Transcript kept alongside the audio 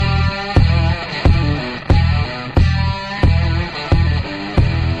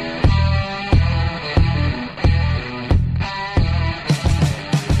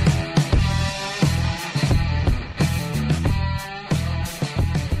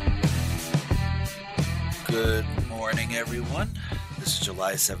Good morning, everyone. This is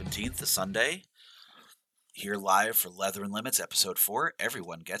July 17th, a Sunday. Here live for Leather and Limits, Episode 4,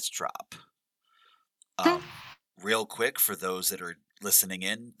 Everyone Gets Drop. Real quick, for those that are listening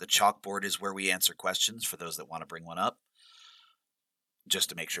in, the chalkboard is where we answer questions for those that want to bring one up. Just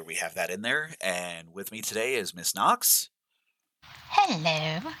to make sure we have that in there. And with me today is Miss Knox.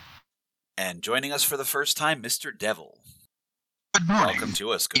 Hello. And joining us for the first time, Mr. Devil. Good morning. Welcome to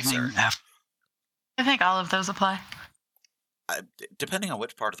us, good sir. I think all of those apply. Depending on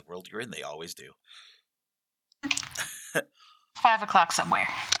which part of the world you're in, they always do. 5 o'clock somewhere.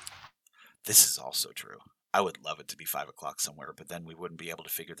 This is also true. I would love it to be 5 o'clock somewhere, but then we wouldn't be able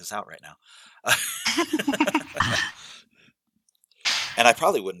to figure this out right now. And I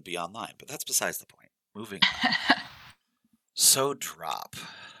probably wouldn't be online, but that's besides the point. Moving on. So drop.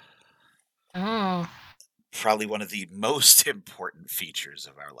 Ooh. Probably one of the most important features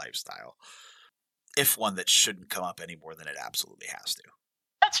of our lifestyle. If one that shouldn't come up any more than it absolutely has to.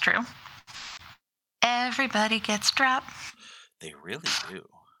 That's true. Everybody gets dropped. They really do.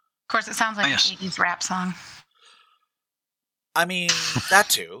 Of course, it sounds like an 80s rap song. I mean, that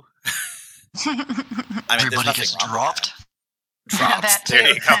too. I mean, Everybody gets dropped. Dropped. That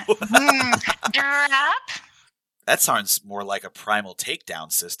There too. you go. Drop? That sounds more like a primal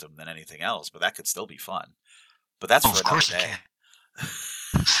takedown system than anything else, but that could still be fun. But that's for another day.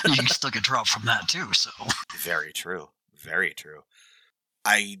 You can still get dropped from that too, so. Very true. Very true.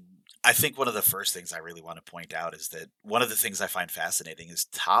 I think one of the first things I really want to point out is that one of the things I find fascinating is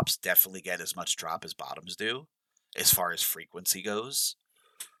tops definitely get as much drop as bottoms do, as far as frequency goes.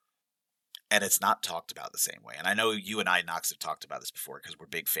 And it's not talked about the same way. And I know you and I, Knox, have talked about this before because we're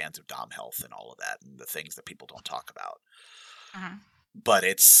big fans of dom health and all of that and the things that people don't talk about. Uh-huh. But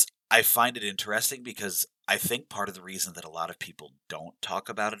I find it interesting because I think part of the reason that a lot of people don't talk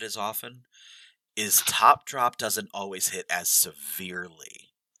about it as often is top drop doesn't always hit as severely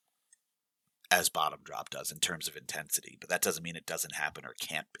as bottom drop does in terms of intensity. But that doesn't mean it doesn't happen or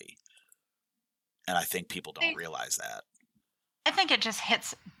can't be. And I think people don't realize that. I think it just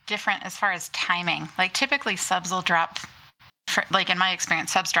hits different as far as timing. Like, typically subs will drop, like in my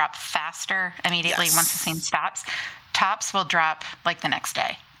experience, subs drop faster immediately once the scene stops. Tops will drop like the next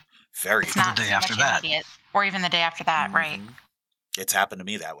day. It's not the day after that. Or even the day after that, right? It's happened to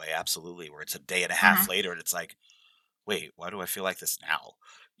me that way, absolutely, where it's a day and a half later and it's like, wait, why do I feel like this now?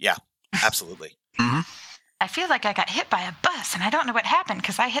 Yeah, absolutely. I feel like I got hit by a bus and I don't know what happened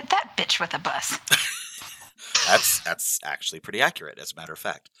because I hit that bitch with a bus. That's actually pretty accurate, as a matter of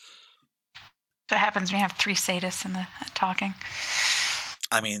fact. What happens when you have 3 sadists in the talking?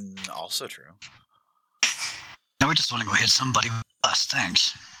 I mean, also true. No, we just want to go hit somebody with a bus,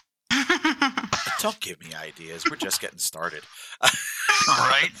 thanks. Don't give me ideas. We're just getting started. All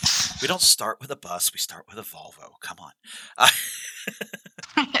right. We don't start with a bus. We start with a Volvo. Come on.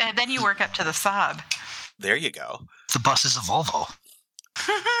 And then you work up to the Saab. There you go. The bus is a Volvo.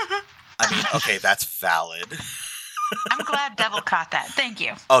 I mean, okay, that's valid. I'm glad Devil caught that. Thank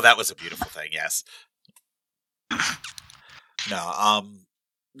you. Oh, that was a beautiful thing, yes.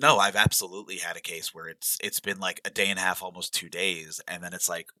 No, I've absolutely had a case where it's been like a day and a half, almost 2 days, and then it's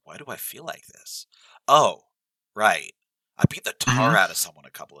like, why do I feel like this? Oh, right. I beat the tar out of someone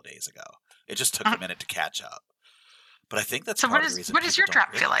a couple of days ago. It just took a minute to catch up. But I think that's part of the reason. What does your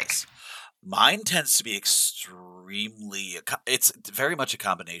drop feel like? Mine tends to be extremely. It's very much a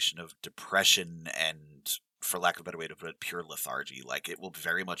combination of depression and, for lack of a better way to put it, pure lethargy. Like, it will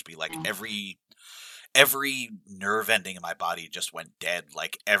very much be like every nerve ending in my body just went dead.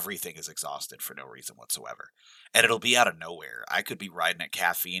 Like, everything is exhausted for no reason whatsoever. And it'll be out of nowhere. I could be riding at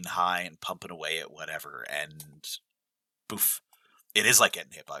caffeine high and pumping away at whatever, and poof. It is like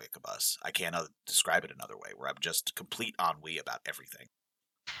getting hit by a bus. I can't describe it another way, where I'm just complete ennui about everything.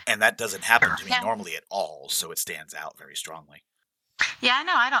 And that doesn't happen to me normally at all, so it stands out very strongly. Yeah, I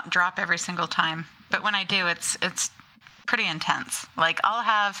know I don't drop every single time, but when I do, it's pretty intense. Like,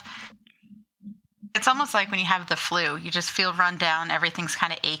 it's almost like when you have the flu. You just feel run down, everything's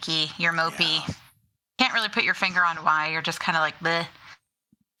kind of achy, you're mopey. Yeah. Can't really put your finger on why, you're just kind of like, bleh.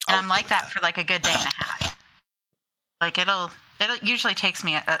 And I'm like that for like a good day and a half. Like, it usually takes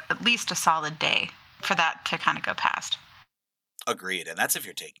me at least a solid day for that to kind of go past. Agreed, and that's if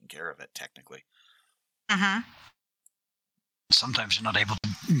you're taking care of it, technically. Sometimes you're not able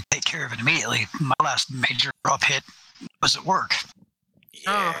to take care of it immediately. My last major drop hit was at work.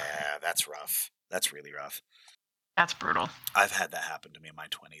 Yeah, that's rough. That's really rough. That's brutal. I've had that happen to me in my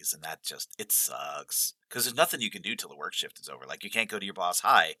 20s, and it sucks. Because there's nothing you can do till the work shift is over. Like, you can't go to your boss,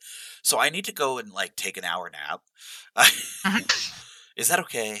 hi. So I need to go and, like, take an hour nap. Is that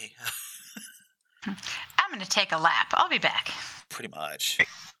okay? I'm I'm going to take a lap. I'll be back. Pretty much.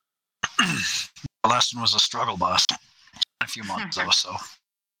 The last one was a struggle bus. A few months or so.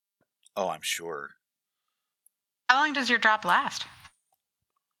 Oh, I'm sure. How long does your drop last?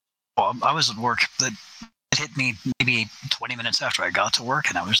 Well, I was at work. It hit me maybe 20 minutes after I got to work,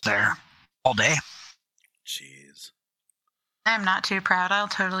 and I was there all day. Jeez. I'm not too proud. I'll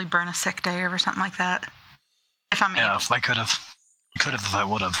totally burn a sick day over something like that. If I'm able. If I could have, if I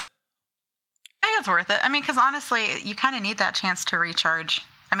would have. I think it's worth it. I mean, because honestly, you kind of need that chance to recharge.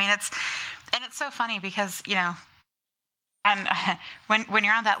 I mean, it's so funny because, you know, and when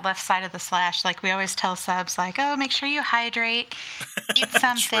you're on that left side of the slash, like we always tell subs, like, oh, make sure you hydrate, eat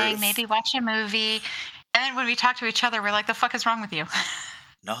something, maybe watch a movie. And then when we talk to each other, we're like, the fuck is wrong with you?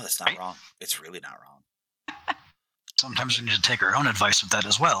 No, that's not wrong. It's really not wrong. Sometimes we need to take our own advice with that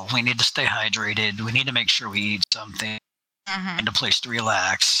as well. We need to stay hydrated. We need to make sure we eat something. Find a place to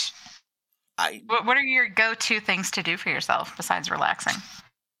relax. What are your go-to things to do for yourself besides relaxing?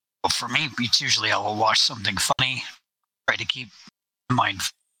 Well, for me, it's usually I will watch something funny, try to keep my mind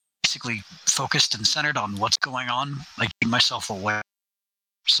basically focused and centered on what's going on. I keep myself aware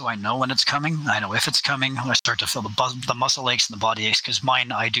so I know when it's coming. I know if it's coming. I start to feel the muscle aches and the body aches because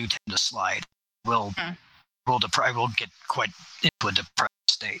mine, I do tend to slide. I will get quite into a depressed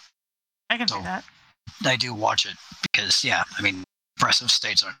state. I can see that. I do watch it because, depressive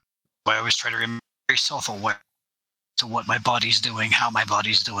states are. I always try to remain very self-aware to what my body's doing, how my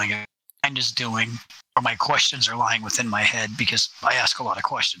body's doing, and my mind is doing, or my questions are lying within my head because I ask a lot of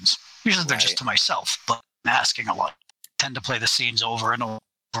questions. Usually they're just to myself, but I'm asking a lot. I tend to play the scenes over and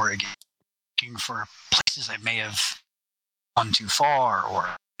over again, looking for places I may have gone too far, or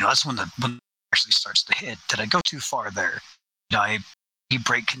that's when it actually starts to hit. Did I go too far there? Did I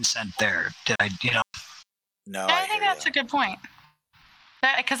break consent there? Did I, No, I think that's a good point.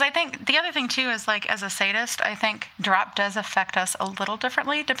 Because I think the other thing too is, like, as a sadist, I think drop does affect us a little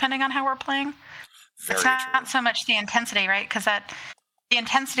differently depending on how we're playing. It's not so much the intensity, right? Because the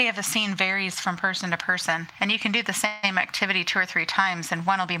intensity of a scene varies from person to person, and you can do the same activity 2 or 3 times, and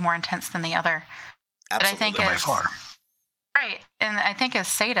one will be more intense than the other. Absolutely, but I think by far. Right, and I think as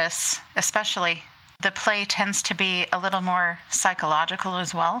sadists, especially, the play tends to be a little more psychological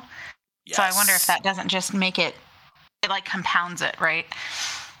as well. Yes. So I wonder if that doesn't just make it like compounds it, right?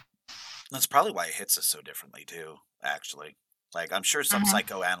 That's probably why it hits us so differently too, actually. Like, I'm sure some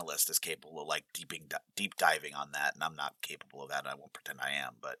psychoanalyst is capable of, like, deep diving on that, and I'm not capable of that, and I won't pretend I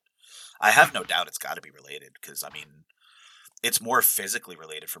am, but I have no doubt it's got to be related, because, I mean, it's more physically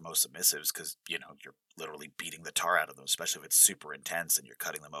related for most submissives, because, you're literally beating the tar out of them, especially if it's super intense and you're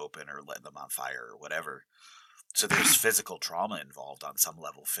cutting them open or letting them on fire or whatever. So there's physical trauma involved on some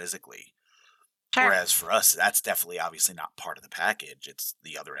level physically. Sure. Whereas for us, that's definitely obviously not part of the package. It's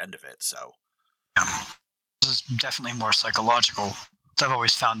the other end of it, so. This is definitely more psychological. I've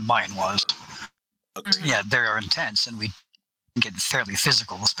always found mine was. Agreed. Yeah, they are intense, and we get fairly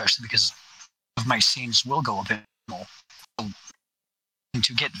physical, especially because of my scenes will go a bit more. And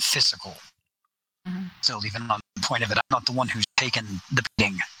to get physical. So even on the point of it, I'm not the one who's taken the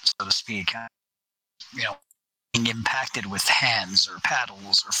beating, so to speak. Being impacted with hands or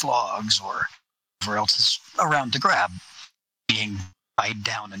paddles or flogs or whatever else is around to grab, being tied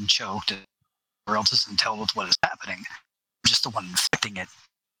down and choked, or else isn't told with what is happening. I'm just the one inflicting it,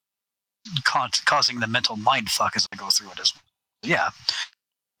 causing the mental mind fuck as I go through it as well. Yeah,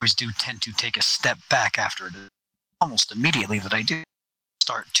 I always do tend to take a step back after it, almost immediately that I do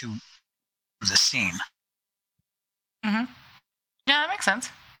start to the scene. Yeah, that makes sense.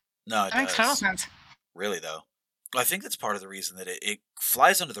 No, that makes total sense. Really, though. I think that's part of the reason that it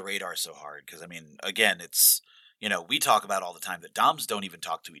flies under the radar so hard. Because, I mean, again, it's, we talk about all the time that Doms don't even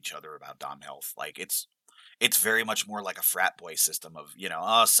talk to each other about Dom health. Like, it's very much more like a frat boy system of,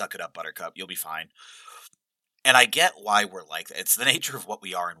 oh, suck it up, Buttercup, you'll be fine. And I get why we're like that. It's the nature of what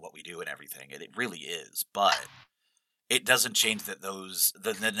we are and what we do and everything. And it really is. But it doesn't change that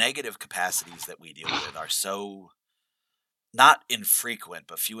the negative capacities that we deal with are so not infrequent,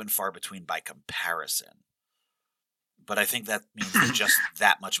 but few and far between by comparison. But I think that means they're just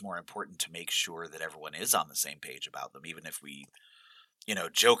that much more important to make sure that everyone is on the same page about them, even if we,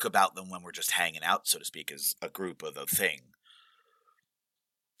 joke about them when we're just hanging out, so to speak, as a group of a thing.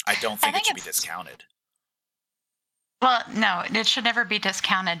 I don't think it should be discounted. Well, no, it should never be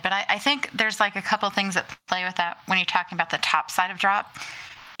discounted. But I think there's, like, a couple things that play with that when you're talking about the top side of drop.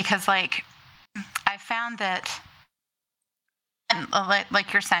 Because, like, I found that, and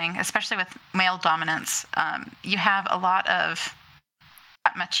like you're saying, especially with male dominance, you have a lot of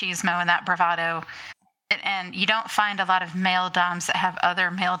that machismo and that bravado, and you don't find a lot of male doms that have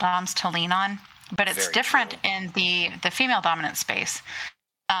other male doms to lean on. but it's Very different true. in the female dominant space.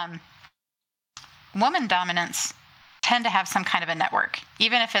 Woman dominants tend to have some kind of a network,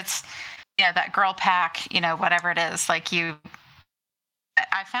 even if it's, that girl pack, whatever it is. Like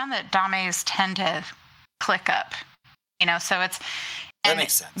I found that dames tend to click up, so it's, That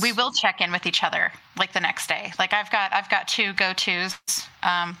makes sense. we will check in with each other like the next day. Like I've got two go-tos,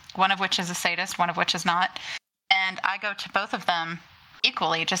 one of which is a sadist, one of which is not. And I go to both of them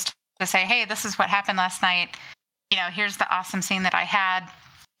equally just to say, hey, this is what happened last night. Here's the awesome scene that I had.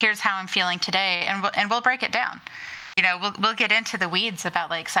 Here's how I'm feeling today. And we'll break it down. We'll get into the weeds about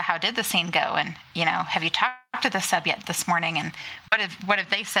like, so how did the scene go? And, have you talked to the sub yet this morning? And what have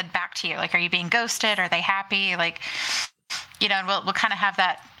they said back to you? Like, are you being ghosted? Are they happy? Like, and we'll kind of have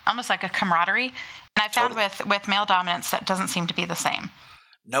that almost like a camaraderie. And I found with male dominance, that doesn't seem to be the same.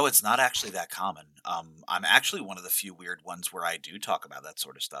 No, it's not actually that common. I'm actually one of the few weird ones where I do talk about that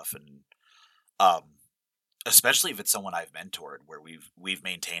sort of stuff. And, especially if it's someone I've mentored, where we've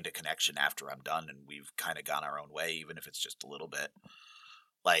maintained a connection after I'm done and we've kind of gone our own way, even if it's just a little bit.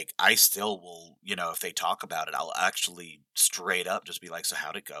 Like, I still will, if they talk about it, I'll actually straight up just be like, so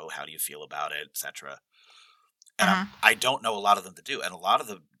how'd it go? How do you feel about it? Etc. And I don't know a lot of them to do. And a lot of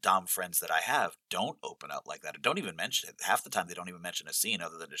the Dom friends that I have don't open up like that. Don't even mention it. Half the time they don't even mention a scene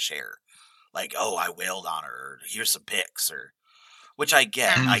other than to share. Like, oh, I wailed on her, or here's some pics, or... Which I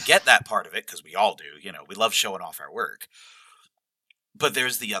get. I get that part of it, because we all do. We love showing off our work. But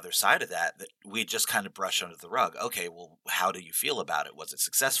there's the other side of that we just kind of brush under the rug. Okay, well, how do you feel about it? Was it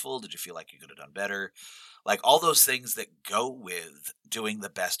successful? Did you feel like you could have done better? Like, all those things that go with doing the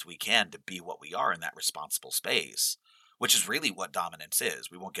best we can to be what we are in that responsible space, which is really what dominance is.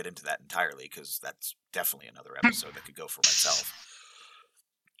 We won't get into that entirely, because that's definitely another episode that could go for myself.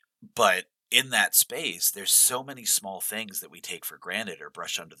 But in that space, there's so many small things that we take for granted or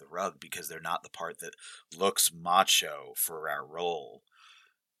brush under the rug because they're not the part that looks macho for our role.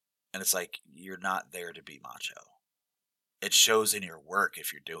 And it's like, you're not there to be macho. It shows in your work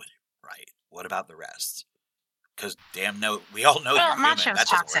if you're doing it right. What about the rest? Because we all know you're human. Macho's That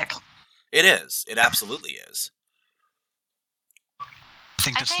toxic. It is. It absolutely is. I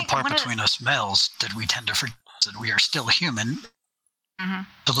think that's the part between us males that we tend to forget, that we are still human.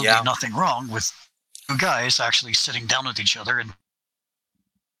 Absolutely nothing wrong with two guys actually sitting down with each other and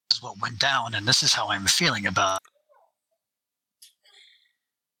this is what went down and this is how I'm feeling about it.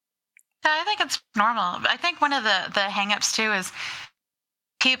 I think it's normal. I think one of the hang-ups too is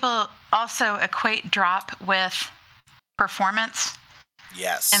people also equate drop with performance.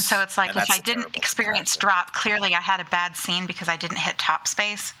 Yes. And so it's like, if I didn't experience drop, clearly I had a bad scene because I didn't hit top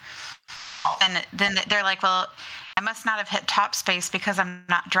space. And then they're like, well, I must not have hit top space because I'm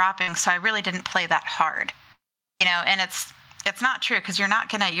not dropping, so I really didn't play that hard. And it's not true, because you're not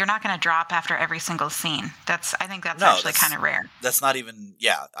gonna drop after every single scene. I think that's actually kind of rare. That's not even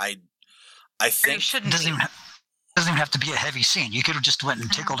I think it doesn't even have to be a heavy scene. You could have just went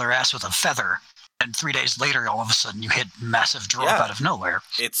and tickled her ass with a feather, and 3 days later, all of a sudden, you hit massive drop out of nowhere.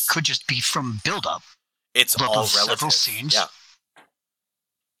 It could just be from build-up. It's all relative. Several scenes. Yeah.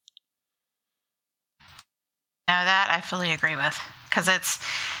 No, that I fully agree with, because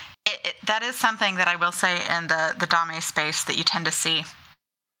that is something that I will say in the Dame space that you tend to see,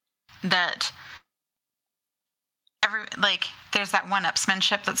 that there's that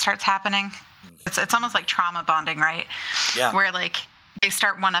one-upsmanship that starts happening. It's almost like trauma bonding, right? Yeah. Where they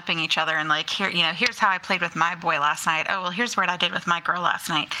start one-upping each other, and here's how I played with my boy last night. Oh, well, here's what I did with my girl last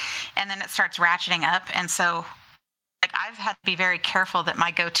night. And then it starts ratcheting up. And so I've had to be very careful that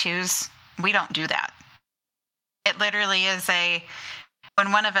my go-tos, we don't do that. It literally is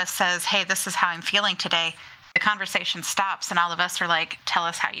when one of us says, hey, this is how I'm feeling today, the conversation stops and all of us are like, tell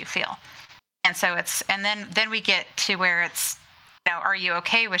us how you feel. And so then we get to where it's, are you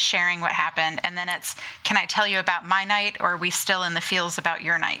okay with sharing what happened? And then it's, can I tell you about my night, or are we still in the feels about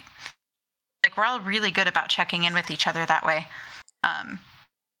your night? We're all really good about checking in with each other that way. And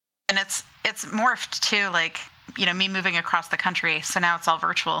it's morphed to me moving across the country. So now it's all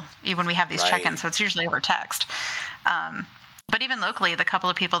virtual, even when we have these check-ins. So it's usually over text. But even locally, the couple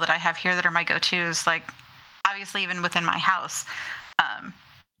of people that I have here that are my go-tos, obviously even within my house, I'm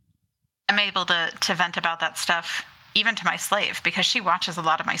able to vent about that stuff, even to my slave, because she watches a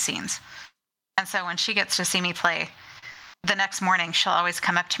lot of my scenes. And so when she gets to see me play, the next morning she'll always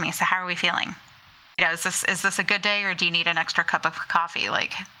come up to me and say, how are we feeling? Is this a good day, or do you need an extra cup of coffee?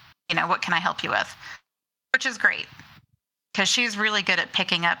 What can I help you with? Which is great, because she's really good at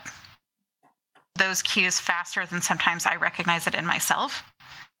picking up those cues faster than sometimes I recognize it in myself.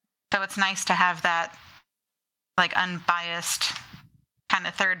 So it's nice to have that unbiased kind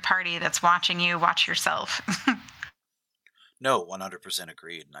of third party that's watching you watch yourself. No, 100%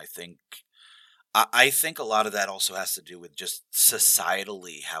 agreed. And I think a lot of that also has to do with just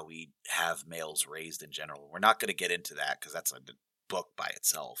societally how we have males raised in general. We're not going to get into that because that's a book by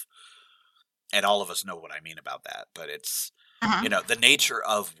itself. And all of us know what I mean about that. But it's, the nature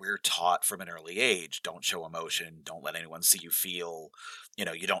of we're taught from an early age, don't show emotion, don't let anyone see you feel,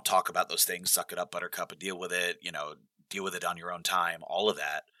 you don't talk about those things, suck it up, buttercup, and deal with it, deal with it on your own time, all of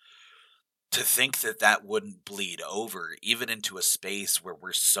that. To think that that wouldn't bleed over even into a space where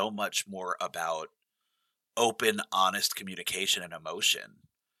we're so much more about open, honest communication and emotion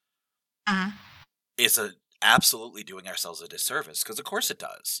is absolutely doing ourselves a disservice, because of course it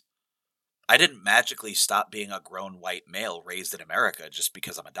does. I didn't magically stop being a grown white male raised in America just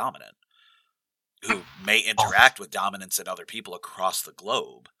because I'm a dominant who may interact with dominance and other people across the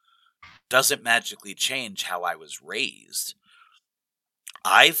globe. Doesn't magically change how I was raised.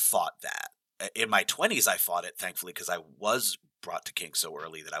 I fought that. In my 20s, I fought it, thankfully, because I was brought to kink so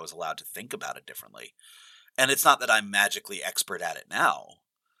early that I was allowed to think about it differently. And it's not that I'm magically expert at it now,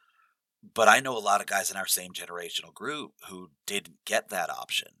 but I know a lot of guys in our same generational group who didn't get that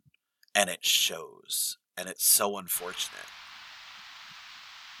option, and it shows, and it's so unfortunate.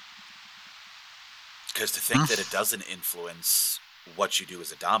 Because to think that it doesn't influence what you do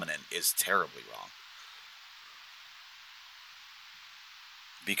as a dominant is terribly wrong.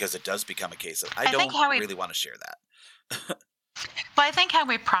 Because it does become a case of, I don't really want to share that. Well, I think how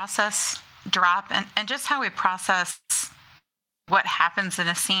we process drop and just how we process what happens in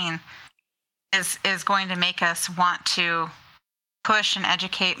a scene is going to make us want to push and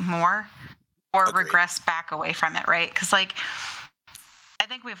educate more or regress back away from it, right? Because, I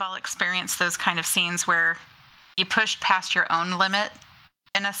think we've all experienced those kind of scenes where you push past your own limit,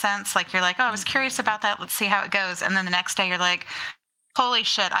 in a sense. You're like, oh, I was curious about that. Let's see how it goes. And then the next day you're like, holy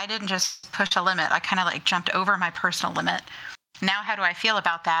shit, I didn't just push a limit. I kind of jumped over my personal limit. Now, how do I feel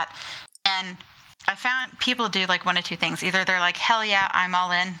about that? And I found people do one of two things. Either they're like, hell yeah, I'm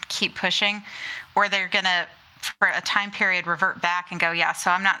all in, keep pushing. Or they're going to, for a time period, revert back and go, yeah, so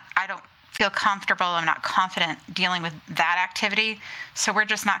I don't feel comfortable. I'm not confident dealing with that activity. So we're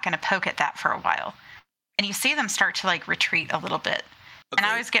just not going to poke at that for a while. And you see them start to retreat a little bit. And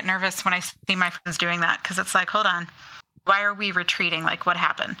I always get nervous when I see my friends doing that, because it's hold on. Why are we retreating? What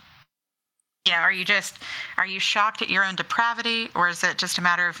happened? Are you shocked at your own depravity? Or is it just a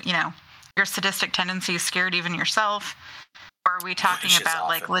matter of, your sadistic tendencies scared even yourself? Or are we talking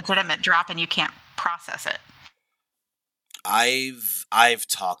about legitimate drop and you can't process it? I've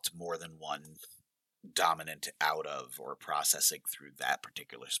talked more than one dominant out of or processing through that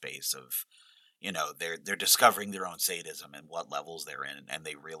particular space of, they're discovering their own sadism and what levels they're in, and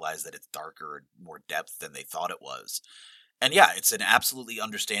they realize that it's darker, more depth than they thought it was. And yeah, it's an absolutely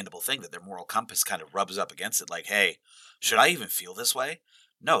understandable thing that their moral compass kind of rubs up against it. Hey, should I even feel this way?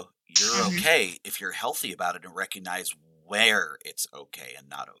 No, you're okay if you're healthy about it and recognize where it's okay and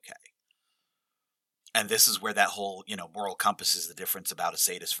not okay. And this is where that whole, moral compass is the difference about a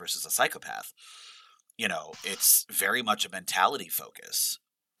sadist versus a psychopath. It's very much a mentality focus.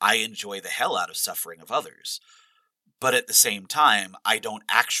 I enjoy the hell out of suffering of others. But at the same time, I don't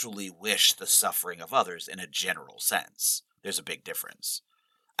actually wish the suffering of others in a general sense. There's a big difference.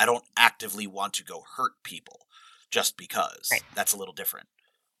 I don't actively want to go hurt people just because. Right. That's a little different.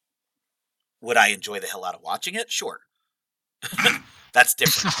 Would I enjoy the hell out of watching it? Sure. That's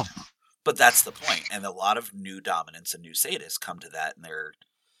different. But that's the point. And a lot of new dominants and new sadists come to that, and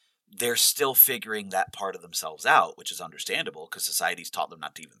they're still figuring that part of themselves out, which is understandable because society's taught them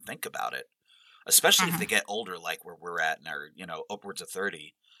not to even think about it. Especially if they get older, like where we're at in our, upwards of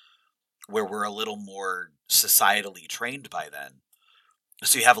 30, where we're a little more societally trained by then.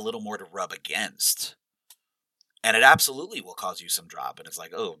 So you have a little more to rub against. And it absolutely will cause you some drop. And it's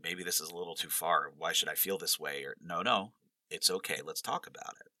oh, maybe this is a little too far. Why should I feel this way? Or no, it's okay. Let's talk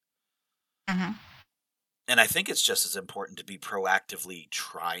about it. Mm-hmm. And I think it's just as important to be proactively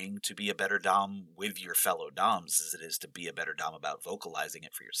trying to be a better dom with your fellow doms as it is to be a better dom about vocalizing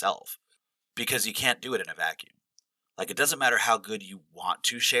it for yourself. Because you can't do it in a vacuum. It doesn't matter how good you want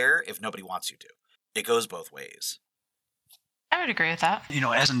to share if nobody wants you to. It goes both ways. I would agree with that.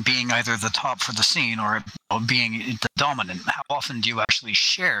 As in being either the top for the scene or being the dominant, how often do you actually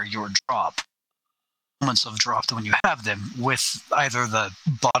share your drop, moments of drop when you have them, with either the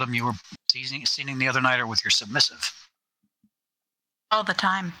bottom you were seeing the other night or with your submissive? All the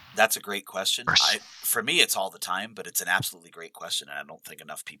time. That's a great question. For me, it's all the time, but it's an absolutely great question, and I don't think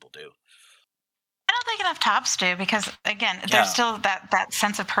enough people do. I don't think enough tops do, because, again, there's still that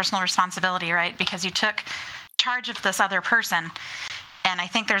sense of personal responsibility, right? Because you took charge of this other person, And I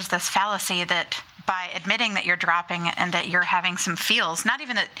think there's this fallacy that by admitting that you're dropping and that you're having some feels, not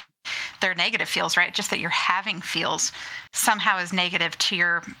even that they're negative feels, right? Just that you're having feels somehow is negative to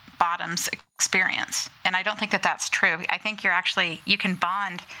your bottoms experience. And I don't think that that's true. I think you can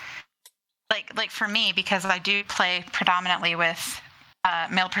bond. Like for me, because I do play predominantly with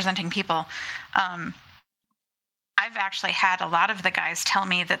male presenting people, I've actually had a lot of the guys tell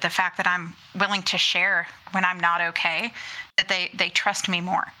me that the fact that I'm willing to share when I'm not okay, that they trust me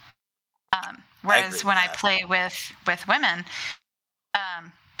more. Whereas when I play with women,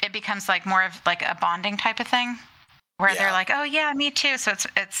 it becomes like more of like a bonding type of thing, where they're like, "Oh yeah, me too." So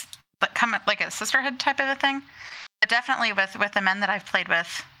it's like a sisterhood type of a thing. But definitely with the men that I've played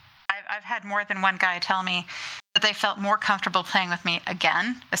with, I've had more than one guy tell me that they felt more comfortable playing with me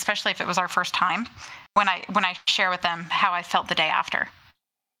again, especially if it was our first time, when I share with them how I felt the day after.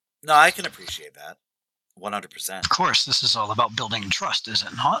 No, I can appreciate that. 100%. Of course, this is all about building trust, is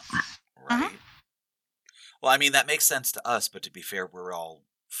it not? Right. Mm-hmm. Well, I mean, that makes sense to us, but to be fair, we're all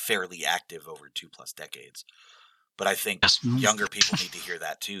fairly active over 2+ decades. But I think younger people need to hear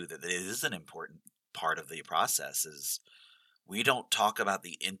that too, that it is an important part of the process. Is we don't talk about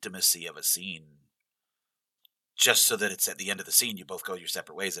the intimacy of a scene just so that it's at the end of the scene, you both go your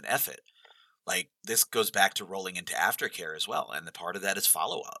separate ways and F it. Like, this goes back to rolling into aftercare as well. And the part of that is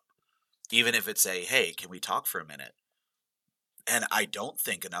follow-up. Even if it's hey, can we talk for a minute? And I don't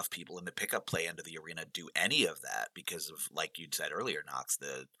think enough people in the pickup play end of the arena do any of that because of, like you said earlier, Knox,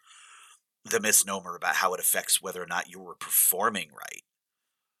 the misnomer about how it affects whether or not you were performing right.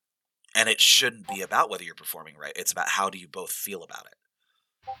 And it shouldn't be about whether you're performing right. It's about how do you both feel about it.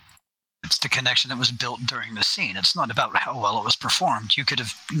 It's the connection that was built during the scene. It's not about how well it was performed. You could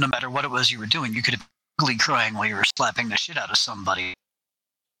have, no matter what it was you were doing, you could have ugly crying while you were slapping the shit out of somebody,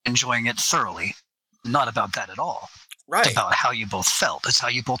 enjoying it thoroughly. Not about that at all. Right. It's about how you both felt. It's how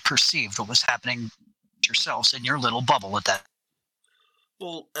you both perceived what was happening yourselves in your little bubble at that.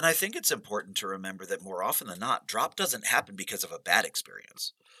 Well, and I think it's important to remember that more often than not, drop doesn't happen because of a bad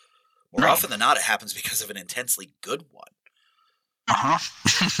experience. More often than not, it happens because of an intensely good one.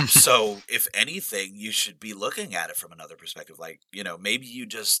 So, if anything, you should be looking at it from another perspective. Like, maybe you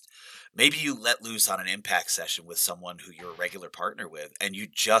let loose on an impact session with someone who you're a regular partner with, and you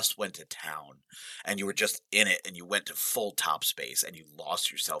just went to town, and you were just in it, and you went to full top space, and you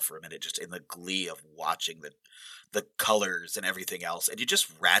lost yourself for a minute just in the glee of watching the colors and everything else, and you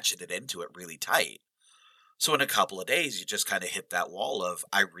just ratcheted into it really tight. So in a couple of days, you just kind of hit that wall of,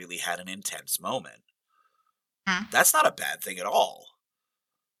 I really had an intense moment. That's not a bad thing at all.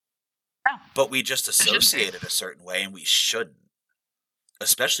 No. But we just associate it a certain way, and we shouldn't.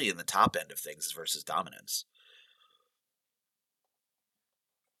 Especially in the top end of things versus dominance.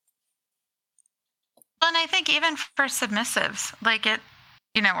 Well, and I think even for submissives, like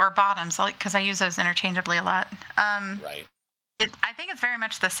or bottoms, because I use those interchangeably a lot. Right. I think it's very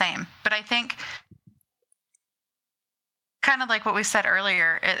much the same. But I think, kind of like what we said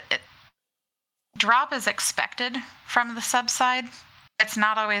earlier, drop is expected from the sub side. It's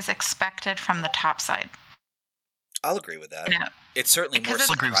not always expected from the top side. I'll agree with that. It's certainly more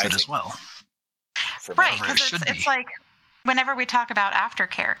surprising as well. Right, because it's like whenever we talk about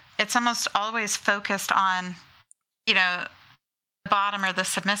aftercare, it's almost always focused on, the bottom or the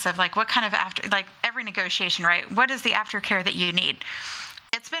submissive. Like, what kind of every negotiation, right? What is the aftercare that you need?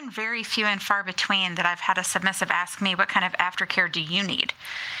 It's been very few and far between that I've had a submissive ask me, what kind of aftercare do you need?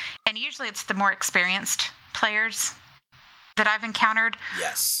 And usually it's the more experienced players that I've encountered.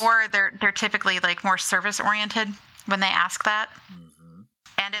 Yes. Or they're typically like more service oriented when they ask that. Mm-hmm.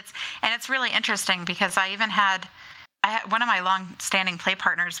 And it's really interesting because I had one of my long-standing play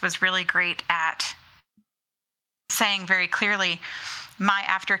partners was really great at saying very clearly, my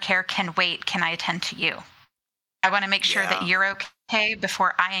aftercare can wait. Can I attend to you? I want to make sure that you're okay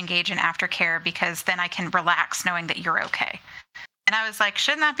before I engage in aftercare, because then I can relax knowing that you're okay. And I was like,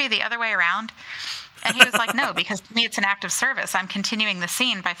 shouldn't that be the other way around? And he was like, no, because to me it's an act of service. I'm continuing the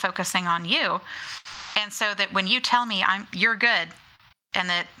scene by focusing on you. And so that when you tell me you're good and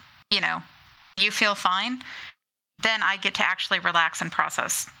that, you feel fine, then I get to actually relax and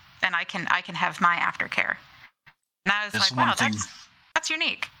process, and I can have my aftercare. And I was like, wow, that's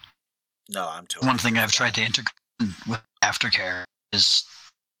unique. No, I'm totally. One thing I've tried to integrate with aftercare is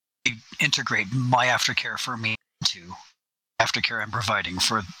integrate my aftercare for me into aftercare I'm providing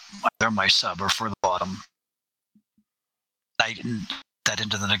for either my sub or for the bottom. I that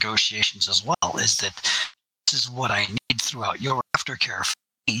into the negotiations as well, is that this is what I need throughout your aftercare for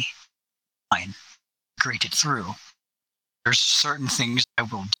me. Fine. Greet it through. there's certain things I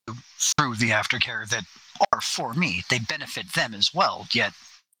will do through the aftercare that are for me. They benefit them as well, yet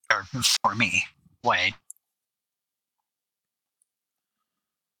are for me. Way.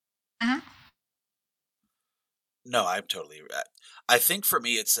 No, I'm totally. I think for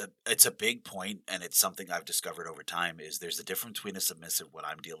me, it's a big point, and it's something I've discovered over time. Is there's a difference between a submissive when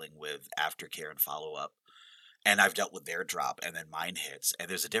I'm dealing with aftercare and follow up, and I've dealt with their drop, and then mine hits, and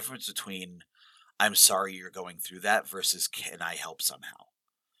there's a difference between I'm sorry you're going through that versus can I help somehow.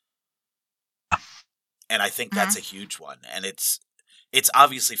 And I think that's a huge one, and it's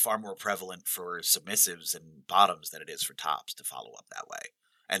obviously far more prevalent for submissives and bottoms than it is for tops to follow up that way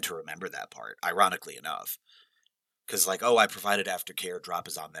and to remember that part. Ironically enough. Because like, oh, I provided aftercare, drop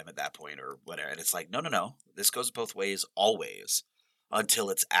is on them at that point or whatever. And it's like, no. This goes both ways always until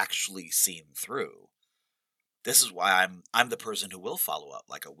it's actually seen through. This is why I'm the person who will follow up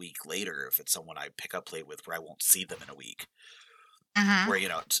like a week later if it's someone I pick up play with where I won't see them in a week. Where,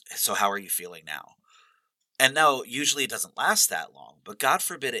 so how are you feeling now? And no, usually it doesn't last that long, but God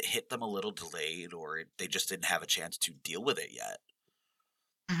forbid it hit them a little delayed or they just didn't have a chance to deal with it yet.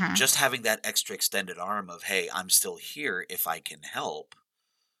 Just having that extra extended arm of, hey, I'm still here if I can help.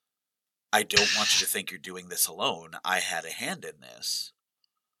 I don't want you to think you're doing this alone. I had a hand in this.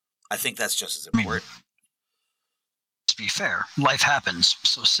 I think that's just as important. To be fair, life happens.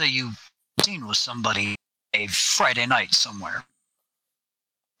 So say you've seen with somebody a Friday night somewhere.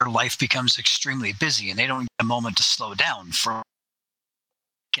 Their life becomes extremely busy and they don't get a moment to slow down for a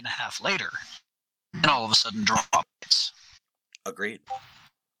week and a half later. And all of a sudden drop hits. Agreed.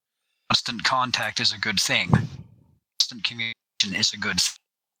 Constant contact is a good thing. Constant communication is a good thing.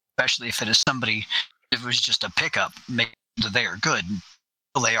 Especially if it is somebody, if it was just a pickup, make sure that they are good.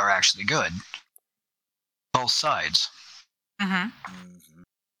 Well, they are actually good. Both sides.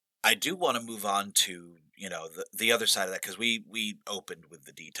 I do want to move on to, the other side of that, because we opened with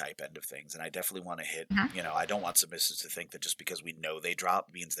the D-type end of things, and I definitely want to hit, I don't want submissives to think that just because we know they drop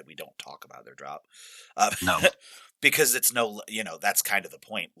means that we don't talk about their drop. No. Because it's that's kind of the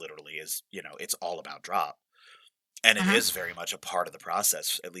point, literally, is, it's all about drop. And it is very much a part of the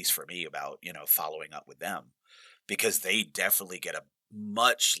process, at least for me, about, following up with them. Because they definitely get a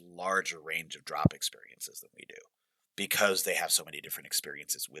much larger range of drop experiences than we do. Because they have so many different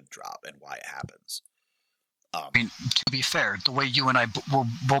experiences with drop and why it happens. I mean, to be fair, the way you and I were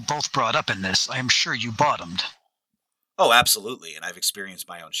both brought up in this, I am sure you bottomed. Oh, absolutely. And I've experienced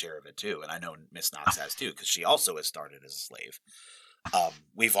my own share of it, too. And I know Miss Knox has, too, because she also has started as a slave.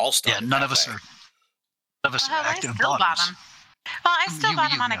 We've all started. Yeah, none of us are active bottoms. Well, I still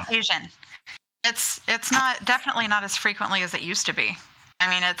bottom on occasion. It's not definitely not as frequently as it used to be. I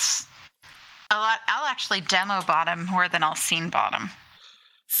mean, it's a lot. I'll actually demo bottom more than I'll scene bottom.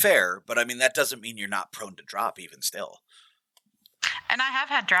 Fair, but I mean that doesn't mean you're not prone to drop even still. And I have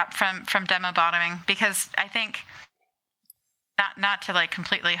had drop from demo bottoming because I think not to like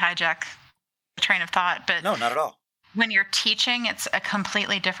completely hijack the train of thought, but no, not at all. When you're teaching, it's a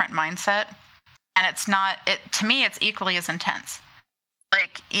completely different mindset, and it's not. To me, it's equally as intense.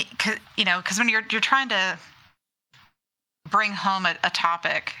 Like, because when you're trying to bring home a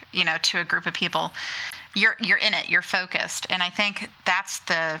topic, to a group of people, you're in it, you're focused. And I think that's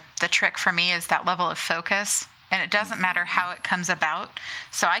the trick for me is that level of focus. And it doesn't matter how it comes about.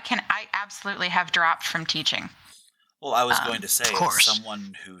 So I absolutely have dropped from teaching. Well, I was going to say, as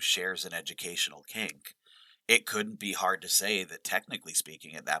someone who shares an educational kink, it couldn't be hard to say that technically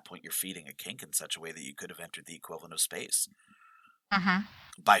speaking, at that point, you're feeding a kink in such a way that you could have entered the equivalent of space.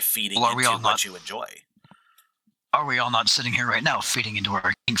 By feeding into what you enjoy. Are we all not sitting here right now feeding into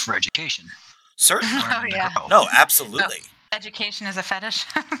our kink for education? Certainly. Oh, yeah. No, absolutely. No, education is a fetish.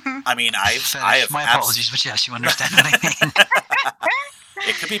 I mean, I have my apologies, but yes, you understand what I mean.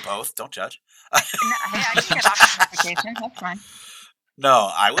 It could be both. Don't judge. Hey, I can get off of education. That's fine. No,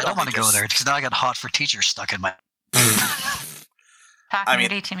 I don't want to go there because now I got hot for teachers stuck in my. Talk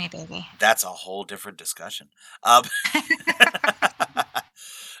dirty to me, baby. That's a whole different discussion.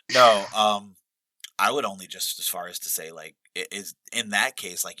 No, I would only just as far as to say, like, it is in that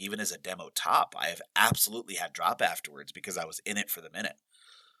case, like, even as a demo top, I have absolutely had drop afterwards because I was in it for the minute.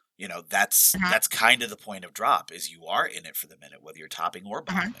 That's kind of the point of drop is you are in it for the minute, whether you're topping or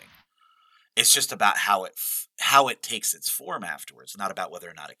bottoming. It's just about how it takes its form afterwards, not about whether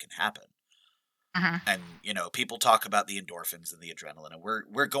or not it can happen. And, people talk about the endorphins and the adrenaline, and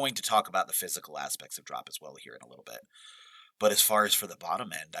we're going to talk about the physical aspects of drop as well here in a little bit. But as far as for the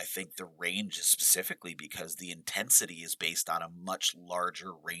bottom end, I think the range is specifically because the intensity is based on a much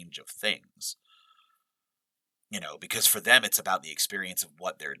larger range of things. Because for them, it's about the experience of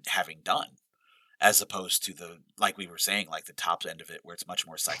what they're having done. as opposed to like we were saying, like the top end of it where it's much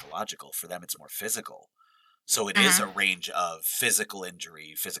more psychological. For them, it's more physical. So it is a range of physical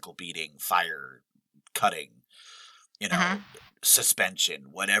injury, physical beating, fire, cutting, suspension,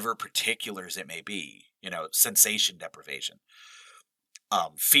 whatever particulars it may be, sensation deprivation,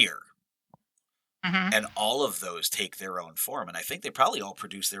 fear. And all of those take their own form. And I think they probably all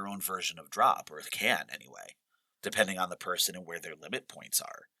produce their own version of drop, or can anyway, depending on the person and where their limit points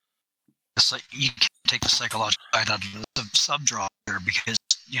are. So you can take the psychological side out of the sub-drop here because,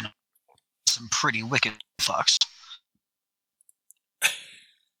 some pretty wicked fucks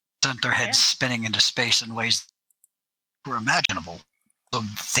sent their heads spinning into space in ways that were imaginable. So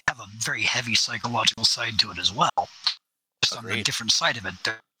they have a very heavy psychological side to it as well. Just on the different side of it,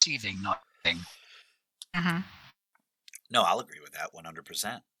 they're receiving, not giving. No, I'll agree with that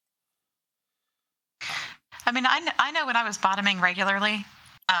 100%. I mean, I know when I was bottoming regularly,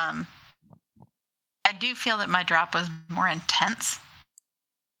 I do feel that my drop was more intense.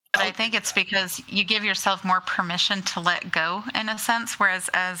 But I think it's because you give yourself more permission to let go, in a sense, whereas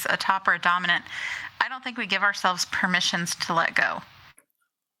as a top or a dominant, I don't think we give ourselves permissions to let go.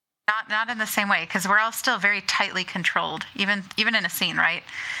 Not in the same way, because we're all still very tightly controlled, even in a scene, right?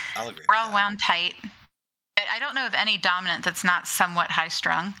 I'll agree. We're all wound tight. I don't know of any dominant that's not somewhat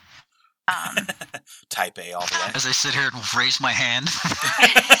high-strung. Type A all the way. As I sit here and raise my hand.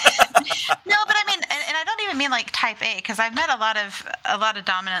 No, but I mean, and I don't even mean like type A, because I've met a lot of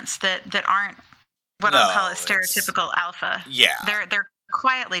dominants that aren't what I'll call a stereotypical alpha. Yeah, they're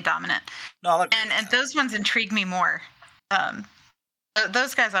quietly dominant. No, I'll agree and those ones intrigue me more.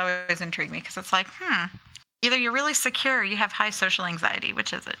 Those guys always intrigue me because it's like, either you're really secure or you have high social anxiety.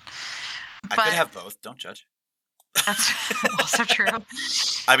 Which is it? I could have both. Don't judge. That's also true.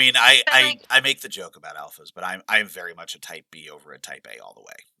 I mean, I make the joke about alphas, but I'm very much a type B over a type A all the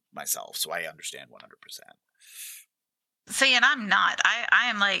way myself, so I understand 100%. See, and I'm not. I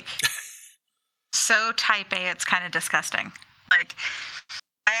am like so type A, it's kind of disgusting. Like,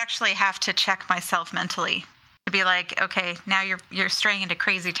 I actually have to check myself mentally to be like, okay, now you're straying into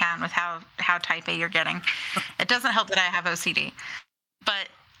crazy town with how type A you're getting. It doesn't help that I have OCD, but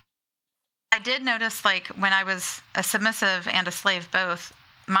I did notice, like, when I was a submissive and a slave both,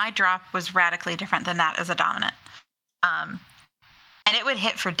 my drop was radically different than that as a dominant. And it would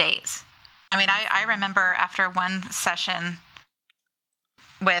hit for days. I mean, I remember after one session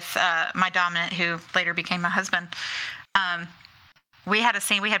with my dominant, who later became my husband, we had a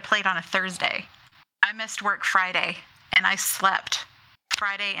scene. We had played on a Thursday. I missed work Friday, and I slept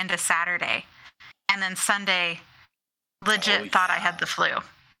Friday into Saturday. And then Sunday, legit thought I had the flu.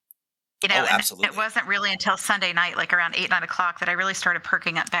 Absolutely. And it wasn't really until Sunday night, like around 8, 9 o'clock, that I really started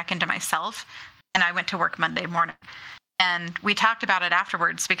perking up back into myself. And I went to work Monday morning. And we talked about it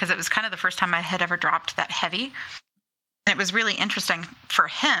afterwards because it was kind of the first time I had ever dropped that heavy. And it was really interesting for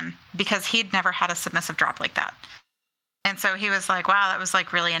him because he'd never had a submissive drop like that. And so he was like, wow, that was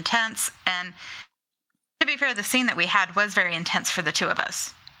like really intense. And to be fair, the scene that we had was very intense for the two of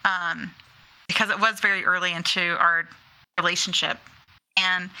us because it was very early into our relationship.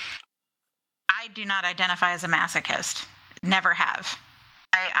 And I do not identify as a masochist. Never have.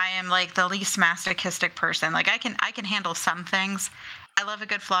 I am like the least masochistic person. Like I can handle some things. I love a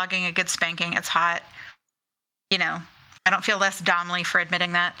good flogging, a good spanking. It's hot. I don't feel less domly for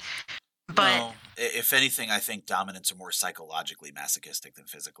admitting that. But no, if anything, I think dominants are more psychologically masochistic than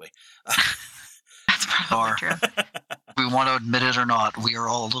physically. That's probably true. We want to admit it or not, we are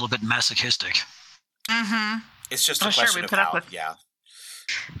all a little bit masochistic. Mm-hmm. It's just a question of how.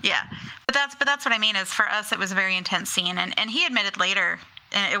 Yeah, but that's what I mean. Is for us, it was a very intense scene, and he admitted later,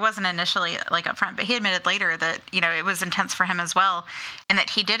 and it wasn't initially like up front, but he admitted later that it was intense for him as well, and that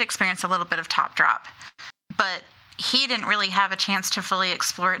he did experience a little bit of top drop, but he didn't really have a chance to fully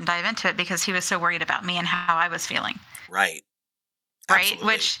explore it and dive into it because he was so worried about me and how I was feeling. Right. Absolutely.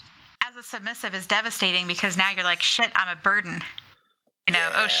 Which, as a submissive, is devastating because now you're like, shit, I'm a burden.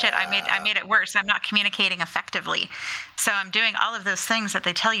 Oh shit, I made it worse. I'm not communicating effectively. So I'm doing all of those things that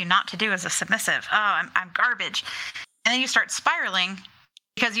they tell you not to do as a submissive. Oh, I'm garbage. And then you start spiraling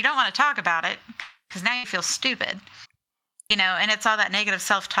because you don't want to talk about it because now you feel stupid. And it's all that negative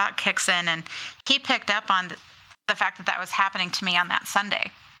self-talk kicks in. And he picked up on the fact that was happening to me on that Sunday.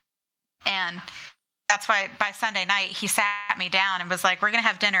 And that's why by Sunday night, he sat me down and was like, we're going to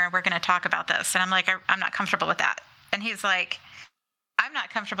have dinner and we're going to talk about this. And I'm like, I'm not comfortable with that. And he's like, I'm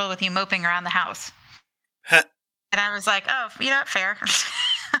not comfortable with you moping around the house. And I was like, oh, fair.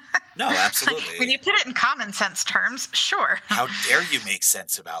 No, absolutely. When you put it in common sense terms, sure. How dare you make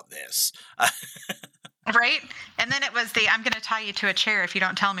sense about this? Right? And then it was I'm going to tie you to a chair if you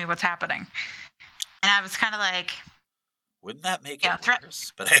don't tell me what's happening. And I was kind of like, Wouldn't that make yeah, it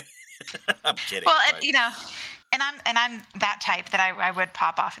worse? But I'm kidding. well, but, and I'm that type that I would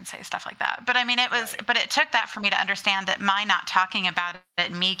pop off and say stuff like that. But I mean, Right. but it took that for me to understand that my not talking about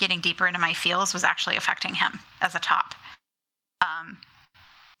it, me getting deeper into my feels, was actually affecting him as a top.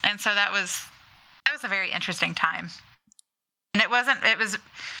 And so that was a very interesting time. And it was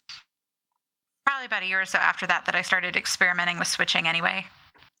probably about a year or so after that I started experimenting with switching anyway.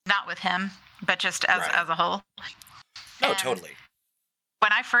 Not with him, but just as Right. as a whole. No, And totally.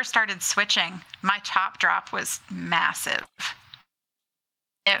 when I first started switching, my top drop was massive.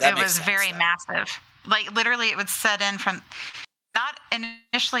 That It makes was sense, very though. massive. Like literally, it would set in from not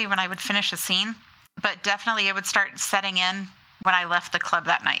initially when I would finish a scene, but definitely it would start setting in when I left the club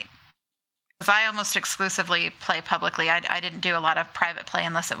that night. Because I almost exclusively play publicly. I didn't do a lot of private play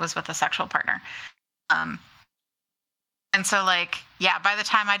unless it was with a sexual partner. And so, like, yeah, by the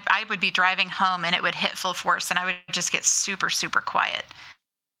time I would be driving home and it would hit full force, and I would just get super, super quiet.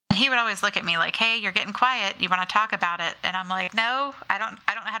 And he would always look at me like, "Hey, you're getting quiet. You want to talk about it?" And I'm like, "No, I don't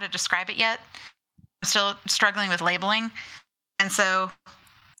know how to describe it yet. I'm still struggling with labeling." And so,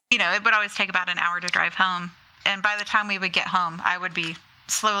 it would always take about an hour to drive home. And by the time we would get home, I would be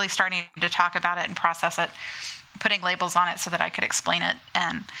slowly starting to talk about it and process it, putting labels on it so that I could explain it.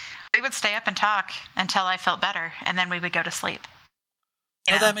 And we would stay up and talk until I felt better, and then we would go to sleep.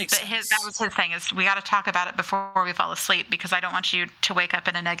 No, that makes But sense. that was his thing, is we got to talk about it before we fall asleep, because I don't want you to wake up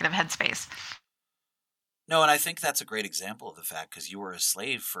in a negative headspace. No, and I think that's a great example of the fact, because you were a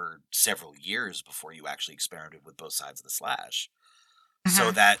slave for several years before you actually experimented with both sides of the slash.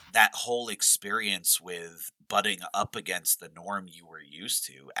 So Mhm. that whole experience with butting up against the norm you were used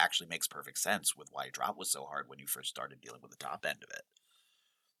to actually makes perfect sense with why drop was so hard when you first started dealing with the top end of it.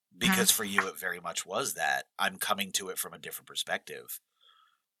 Mhm. Because for you, it very much was that I'm coming to it from a different perspective.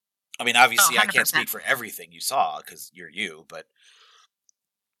 I mean, obviously, I can't 100%. speak for everything you saw because you're you, but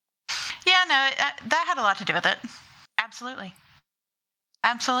Yeah, no, that had a lot to do with it. Absolutely.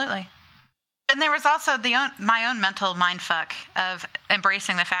 Absolutely. And there was also my own mental mindfuck of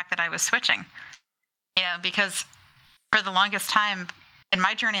embracing the fact that I was switching. Because for the longest time in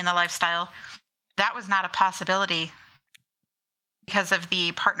my journey in the lifestyle, that was not a possibility because of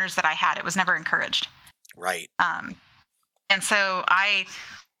the partners that I had. It was never encouraged. right. And so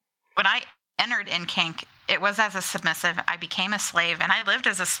when I entered in kink, it was as a submissive. I became a slave, and I lived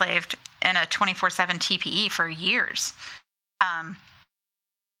as a slave in a 24/7 TPE for years. And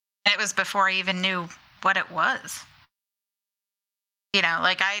it was before I even knew what it was.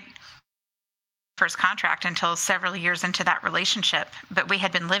 Like I first contract until several years into that relationship, but we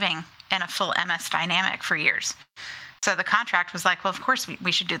had been living in a full MS dynamic for years. So the contract was like, well, of course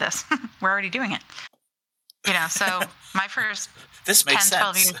we should do this. We're already doing it. So my first This 10, makes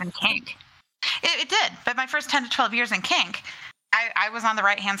 12 sense. years in kink, it did. But my first 10 to 12 years in kink, I was on the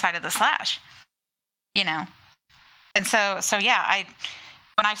right-hand side of the slash, And so yeah,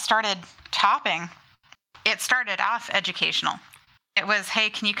 when I started topping, it started off educational. It was, hey,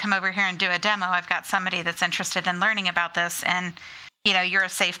 can you come over here and do a demo? I've got somebody that's interested in learning about this, and you're a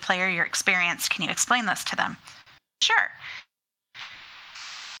safe player, you're experienced. Can you explain this to them? Sure.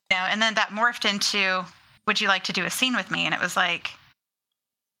 And then that morphed into, would you like to do a scene with me? And it was like,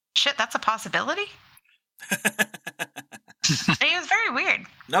 shit, that's a possibility. It was very weird.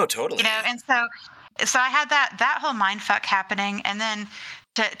 No, totally. And so I had that whole mind fuck happening, and then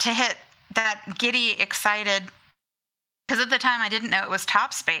to hit that giddy, excited, because at the time I didn't know it was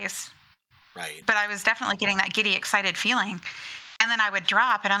top space, Right. but I was definitely getting that giddy, excited feeling. And then I would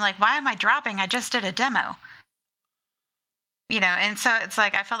drop, and I'm like, why am I dropping? I just did a demo. And so it's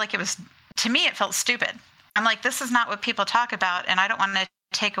like, I felt like to me, it felt stupid. I'm like, this is not what people talk about, and I don't want to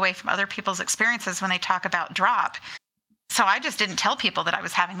take away from other people's experiences when they talk about drop. So I just didn't tell people that I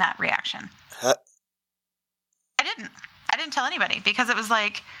was having that reaction. Huh. I didn't tell anybody, because it was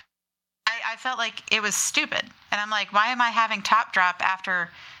like, I felt like it was stupid. And I'm like, why am I having top drop after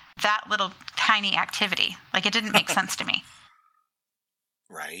that little tiny activity? Like, it didn't make sense to me.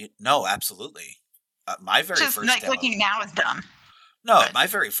 Right. No, absolutely. My very Just first like demo. looking now is dumb. No, my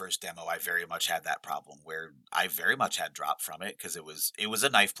very first demo, I very much had that problem where I very much had drop from it because it was a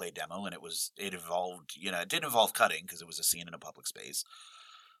knife play demo, and it involved, it didn't involve cutting because it was a scene in a public space.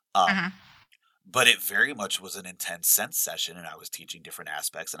 Mhm. But it very much was an intense sense session, and I was teaching different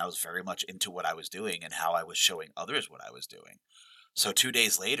aspects, and I was very much into what I was doing and how I was showing others what I was doing. So 2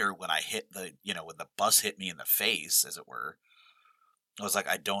 days later, when I hit when the bus hit me in the face, as it were, I was like,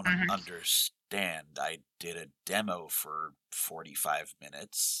 I don't Mhm. understand. I did a demo for 45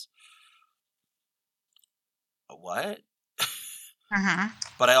 minutes. What?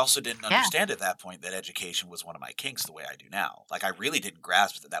 But I also didn't Yeah. understand at that point that education was one of my kinks the way I do now. Like, I really didn't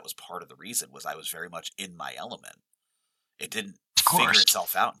grasp that was part of the reason, was I was very much in my element. It didn't figure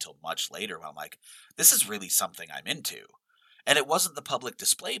itself out until much later when I'm like, this is really something I'm into. And it wasn't the public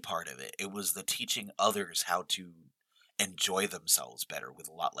display part of it. It was the teaching others how to enjoy themselves better with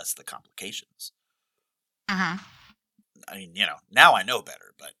a lot less of the complications. I mean, now I know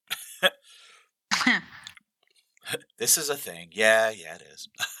better, but this is a thing. Yeah, it is.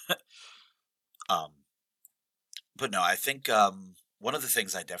 But no, I think one of the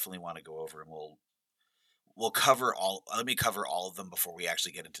things I definitely want to go over, and we'll cover all. Let me cover all of them before we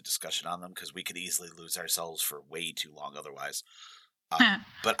actually get into discussion on them, because we could easily lose ourselves for way too long otherwise.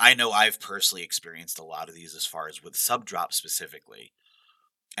 But I know I've personally experienced a lot of these as far as with sub-drop specifically,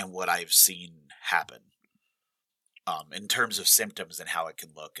 and what I've seen happen in terms of symptoms and how it can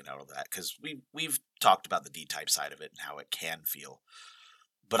look and all of that. Because we've talked about the D-type side of it and how it can feel.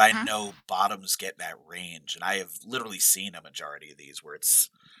 But I know bottoms get that range, and I have literally seen a majority of these where it's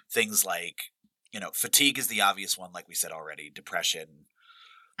things like, fatigue is the obvious one, like we said already, depression,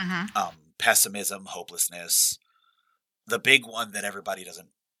 pessimism, hopelessness. The big one that everybody doesn't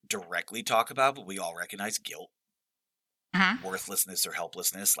directly talk about, but we all recognize, guilt, worthlessness or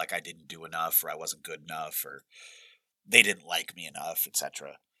helplessness, like I didn't do enough, or I wasn't good enough, or they didn't like me enough,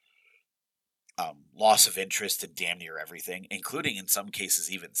 etc. Loss of interest in damn near everything, including in some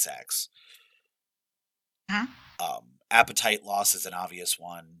cases even sex. Appetite loss is an obvious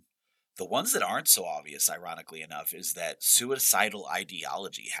one. The ones that aren't so obvious, ironically enough, is that suicidal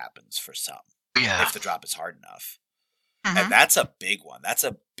ideology happens for some. Yeah. If the drop is hard enough. And that's a big one. That's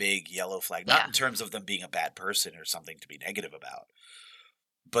a big yellow flag. Not in terms of them being a bad person or something to be negative about.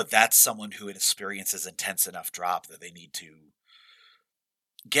 But that's someone who experiences intense enough drop that they need to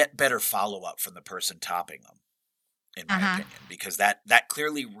get better follow-up from the person topping them, in my opinion. Because that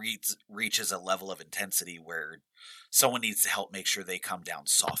clearly reaches a level of intensity where someone needs to help make sure they come down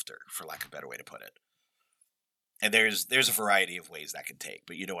softer, for lack of a better way to put it. And there's a variety of ways that can take,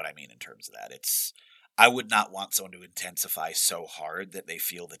 but you know what I mean in terms of that. I would not want someone to intensify so hard that they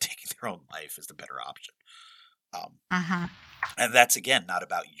feel that taking their own life is the better option. And that's, again, not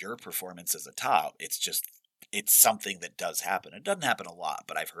about your performance as a top. It's something that does happen. It doesn't happen a lot,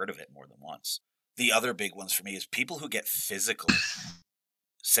 but I've heard of it more than once. The other big ones for me is people who get physical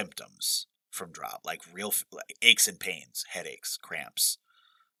symptoms from drop, like real aches and pains, headaches, cramps.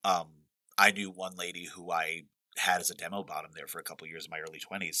 I knew one lady who I had as a demo bottom there for a couple years in my early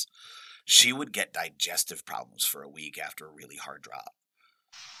 20s. She would get digestive problems for a week after a really hard drop.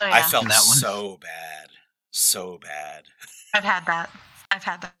 Oh, yeah. I felt that one. So bad. So bad. I've had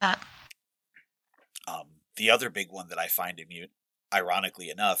that. The other big one that I find ironically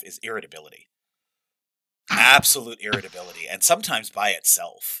enough, is irritability. Absolute irritability. And sometimes by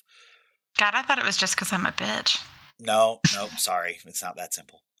itself. God, I thought it was just because I'm a bitch. No, sorry. It's not that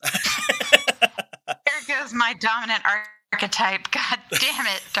simple. There goes my dominant archetype. God damn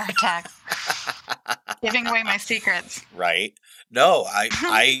it, Dartax. Giving away my secrets. Right. No,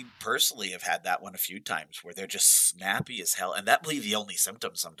 I personally have had that one a few times where they're just snappy as hell. And that will be the only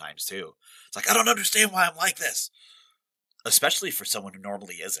symptom sometimes, too. It's like, I don't understand why I'm like this. Especially for someone who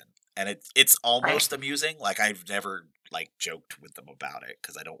normally isn't. And it's almost amusing. Like, I've never, joked with them about it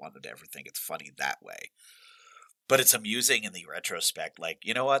because I don't want them to ever think it's funny that way. But it's amusing in the retrospect. Like,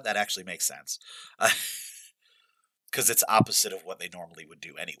 you know what? That actually makes sense. Because it's opposite of what they normally would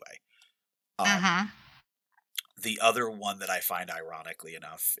do anyway. The other one that I find, ironically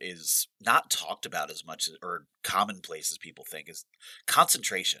enough, is not talked about as much or commonplace as people think, is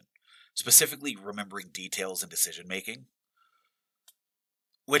concentration. Specifically remembering details and decision making.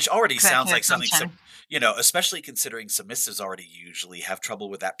 Which already sounds like something, especially considering submissives already usually have trouble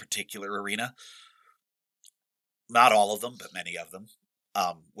with that particular arena. Not all of them, but many of them.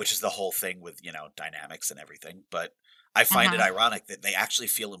 Which is the whole thing with, dynamics and everything. But I find it ironic that they actually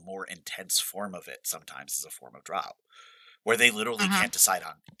feel a more intense form of it sometimes as a form of drop. Where they literally can't decide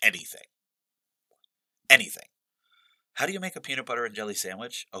on anything. Anything. How do you make a peanut butter and jelly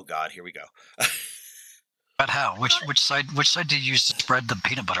sandwich? Oh God, here we go. But how? Which side do you use to spread the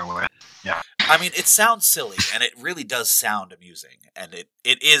peanut butter with? Yeah. I mean, it sounds silly, and it really does sound amusing, and it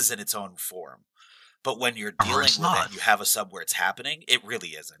is in its own form. But when you're dealing with it, and you have a sub where it's happening, it really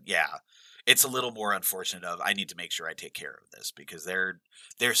isn't. Yeah. It's a little more unfortunate I need to make sure I take care of this, because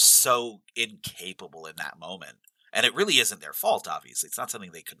they're so incapable in that moment. And it really isn't their fault, obviously. It's not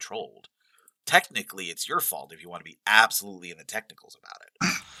something they controlled. Technically, it's your fault if you want to be absolutely in the technicals about it.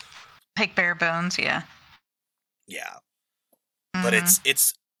 Like bare bones, yeah. Yeah. But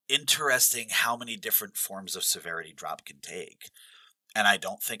it's interesting how many different forms of severity drop can take. And I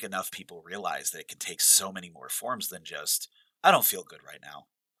don't think enough people realize that it can take so many more forms than just, I don't feel good right now.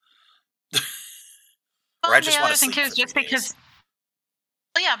 Or I just want to sleep for 3 days.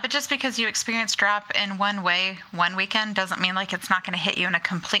 Well, yeah, but just because you experience drop in one way one weekend doesn't mean like it's not going to hit you in a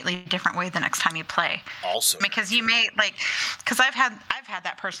completely different way the next time you play. Also, because you may because I've had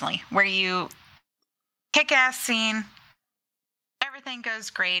that personally, where you kick ass scene, everything goes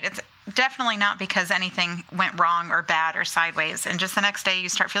great. It's definitely not because anything went wrong or bad or sideways, and just the next day you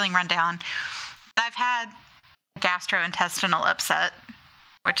start feeling run down. I've had gastrointestinal upset,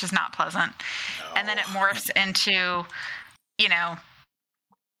 which is not pleasant, and then it morphs into,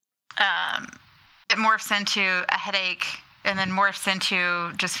 it morphs into a headache, and then morphs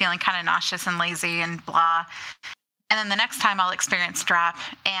into just feeling kind of nauseous and lazy and blah. And then the next time I'll experience drop,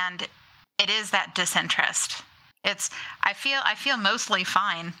 and it is that disinterest. I feel mostly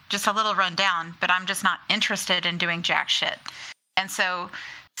fine, just a little run down, but I'm just not interested in doing jack shit. And so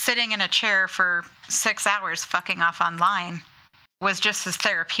sitting in a chair for 6 hours fucking off online was just as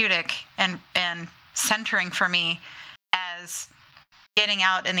therapeutic and centering for me as getting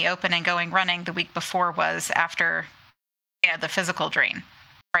out in the open and going running the week before was after the physical drain,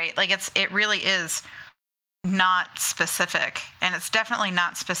 right? Like it really is not specific, and it's definitely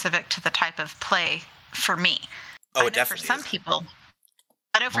not specific to the type of play for me. Oh, it definitely for some people.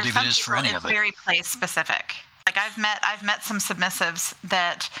 I know for some people it's very play specific. Like I've met some submissives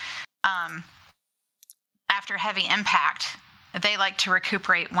that after heavy impact, they like to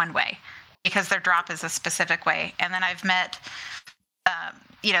recuperate one way because their drop is a specific way. And then I've met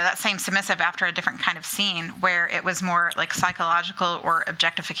that same submissive after a different kind of scene where it was more like psychological or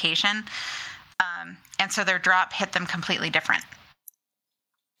objectification. And so their drop hit them completely different.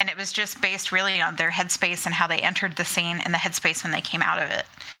 And it was just based really on their headspace and how they entered the scene and the headspace when they came out of it.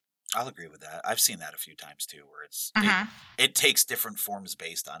 I'll agree with that. I've seen that a few times too, where Mm-hmm. it takes different forms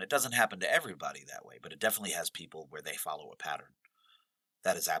based on. It doesn't happen to everybody that way, but it definitely has people where they follow a pattern.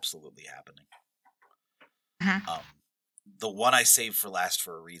 That is absolutely happening. Mm-hmm. The one I saved for last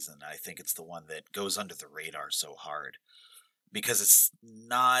for a reason. I think it's the one that goes under the radar so hard because it's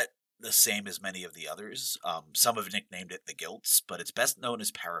not the same as many of the others. Some have nicknamed it the Guilts, but it's best known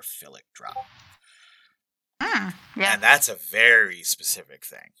as paraphilic drop. Yeah. And that's a very specific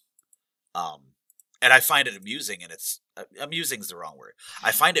thing. And I find it amusing, and it's amusing is the wrong word.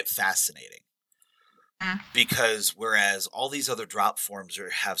 I find it fascinating because whereas all these other drop forms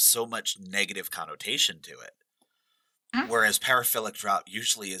have so much negative connotation to it, whereas paraphilic drop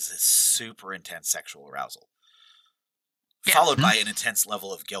usually is a super intense sexual arousal, followed by an intense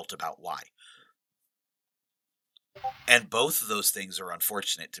level of guilt about why. And both of those things are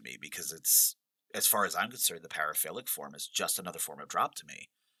unfortunate to me because it's, as far as I'm concerned, the paraphilic form is just another form of drop to me.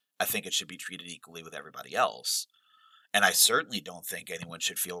 I think it should be treated equally with everybody else. And I certainly don't think anyone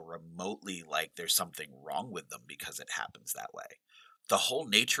should feel remotely like there's something wrong with them because it happens that way. The whole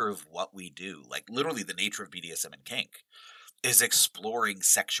nature of what we do, like literally the nature of BDSM and kink, is exploring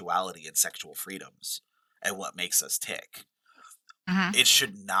sexuality and sexual freedoms and what makes us tick. Mm-hmm. It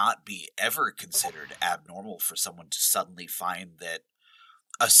should not be ever considered abnormal for someone to suddenly find that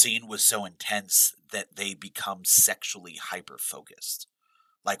a scene was so intense that they become sexually hyper-focused.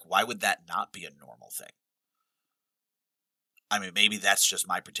 Like, why would that not be a normal thing? I mean, maybe that's just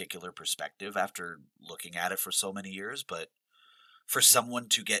my particular perspective after looking at it for so many years, but for someone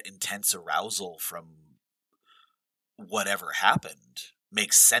to get intense arousal from whatever happened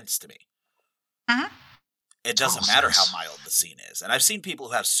makes sense to me. Mm-hmm. It doesn't matter how mild the scene is. And I've seen people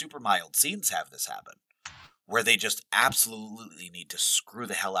who have super mild scenes have this happen, where they just absolutely need to screw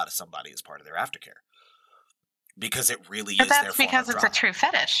the hell out of somebody as part of their aftercare. Because it really is their form of drama. But that's because it's a true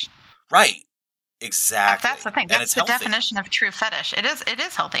fetish. Right. Exactly. That's the thing. That's the definition of true fetish. It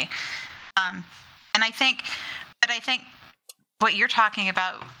is healthy. And I think what you're talking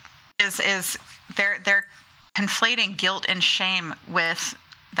about is they're conflating guilt and shame with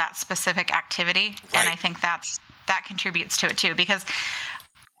that specific activity. Right. And I think that contributes to it too, because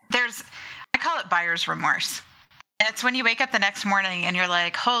I call it buyer's remorse. And it's when you wake up the next morning and you're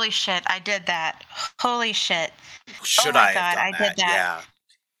like, holy shit, I did that. Holy shit. Should I have done that? Did that. Yeah.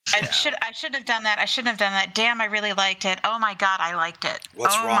 I should have done that. I shouldn't have done that. Damn, I really liked it. Oh my God, I liked it.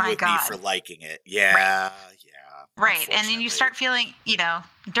 What's wrong with me for liking it? Yeah. Right. Yeah. Right. And then you start feeling,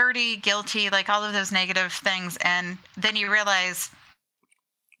 dirty, guilty, like all of those negative things. And then you realize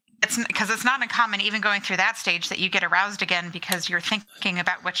it's not uncommon, even going through that stage, that you get aroused again because you're thinking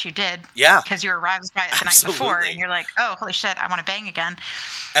about what you did. Yeah. Because you were aroused by it the night before, and you're like, oh, holy shit, I want to bang again.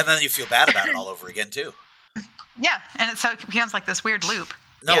 And then you feel bad about it all over again too. Yeah, and so it becomes like this weird loop.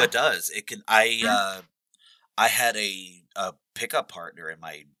 No, It does. It can. I I had a pickup partner in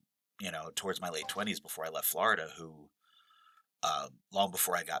my, towards my late 20s before I left Florida, who, long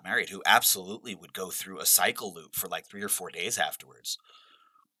before I got married, who absolutely would go through a cycle loop for like 3 or 4 days afterwards.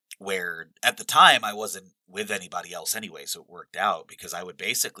 Where at the time I wasn't with anybody else anyway, so it worked out because I would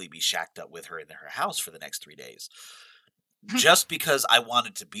basically be shacked up with her in her house for the next 3 days. Just because I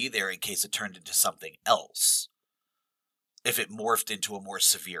wanted to be there in case it turned into something else. If it morphed into a more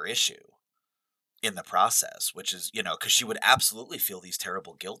severe issue in the process, which is, because she would absolutely feel these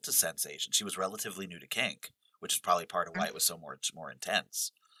terrible guilt sensations. She was relatively new to kink, which is probably part of why it was so much more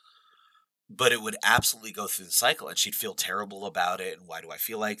intense. But it would absolutely go through the cycle, and she'd feel terrible about it, and why do I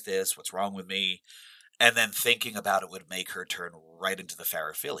feel like this? What's wrong with me? And then thinking about it would make her turn right into the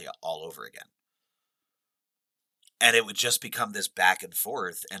paraphilia all over again. And it would just become this back and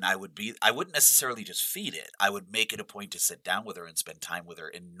forth, and I wouldn't necessarily just feed it. I would make it a point to sit down with her and spend time with her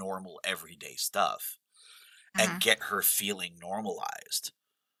in normal, everyday stuff and get her feeling normalized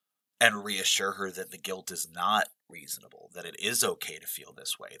and reassure her that the guilt is not reasonable, that it is okay to feel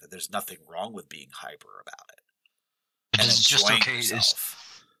this way, that there's nothing wrong with being hyper about it. And it's just okay.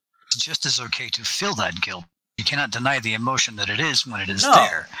 Yourself. It's just as okay to feel that guilt. You cannot deny the emotion that it is when it is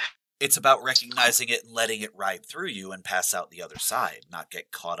there. It's about recognizing it and letting it ride through you and pass out the other side, not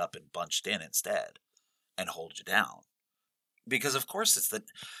get caught up and bunched in instead and hold you down. Because of course it's that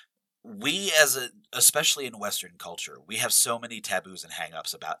we especially in Western culture, we have so many taboos and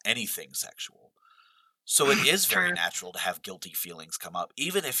hang-ups about anything sexual. So it is very natural to have guilty feelings come up,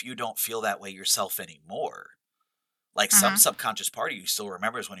 even if you don't feel that way yourself anymore. Like some subconscious part of you still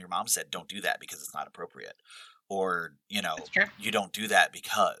remembers when your mom said, don't do that because it's not appropriate. Or, you don't do that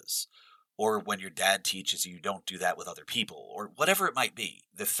because. Or when your dad teaches you don't do that with other people. Or whatever it might be.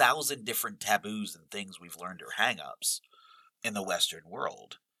 The 1,000 different taboos and things we've learned are hang-ups in the Western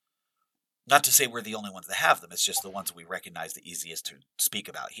world. Not to say we're the only ones that have them. It's just the ones that we recognize the easiest to speak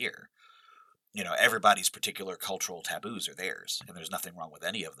about here. Everybody's particular cultural taboos are theirs. And there's nothing wrong with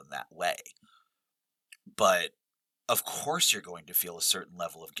any of them that way. But, of course you're going to feel a certain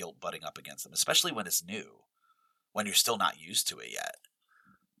level of guilt butting up against them. Especially when it's new. When you're still not used to it yet.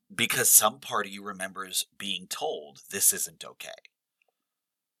 Because some part of you remembers being told this isn't okay.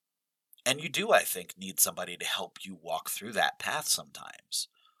 And you do, I think, need somebody to help you walk through that path sometimes.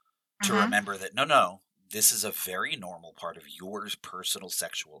 To remember that, no, this is a very normal part of your personal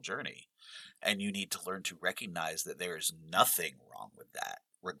sexual journey. And you need to learn to recognize that there is nothing wrong with that,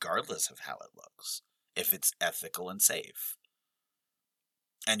 regardless of how it looks, if it's ethical and safe.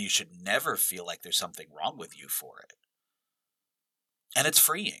 And you should never feel like there's something wrong with you for it. And it's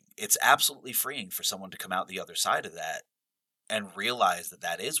freeing. It's absolutely freeing for someone to come out the other side of that and realize that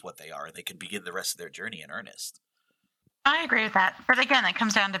that is what they are, and they can begin the rest of their journey in earnest. I agree with that. But again, it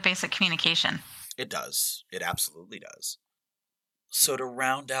comes down to basic communication. It does. It absolutely does. So to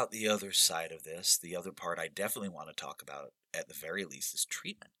round out the other side of this, the other part I definitely want to talk about, at the very least, is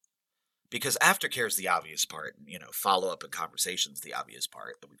treatment. Because aftercare is the obvious part, follow-up and conversation's the obvious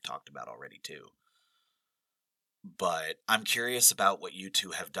part that we've talked about already too. But I'm curious about what you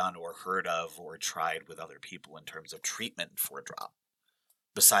two have done or heard of or tried with other people in terms of treatment for drop.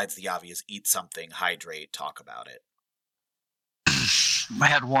 Besides the obvious eat something, hydrate, talk about it. I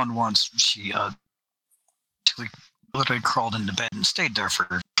had one once. She literally crawled into bed and stayed there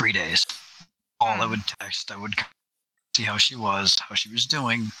for 3 days. I would text, I would see how she was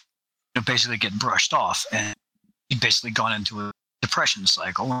doing, basically get brushed off, and he'd basically gone into a depression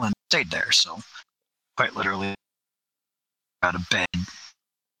cycle and stayed there. So quite literally out of bed,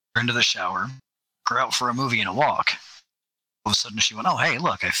 into the shower, her out for a movie and a walk. All of a sudden she went, oh, hey,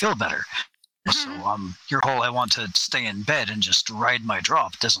 look, I feel better. So your whole I want to stay in bed and just ride my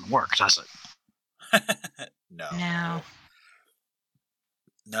drop doesn't work, does it? No.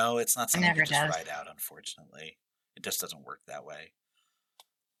 No, it's not something you just ride out, unfortunately. It just doesn't work that way.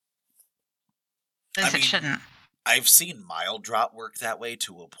 It shouldn't. I've seen mild drop work that way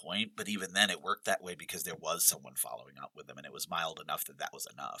to a point, but even then it worked that way because there was someone following up with them, and it was mild enough that was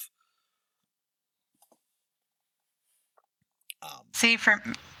enough. See,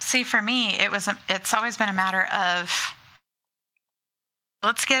 for me, it's always been a matter of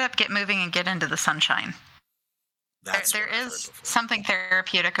let's get up, get moving, and get into the sunshine. There is something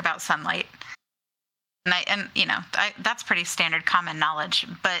therapeutic about sunlight, and that's pretty standard common knowledge.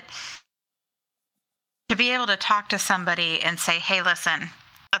 But to be able to talk to somebody and say, "Hey, listen,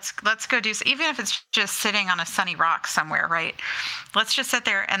 let's go do," even if it's just sitting on a sunny rock somewhere, right? Let's just sit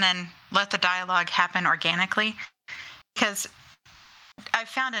there and then let the dialogue happen organically, because I've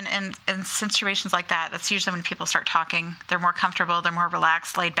found in situations like that, that's usually when people start talking. They're more comfortable, they're more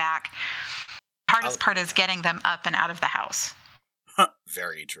relaxed, laid back. Hardest part is getting them up and out of the house.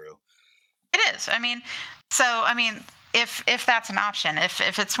 Very true. It is. I mean, if that's an option,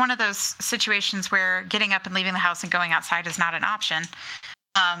 if it's one of those situations where getting up and leaving the house and going outside is not an option,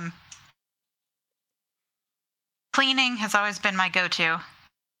 cleaning has always been my go-to.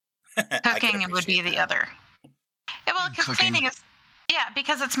 Cooking would be the other. Yeah, well, because cleaning is,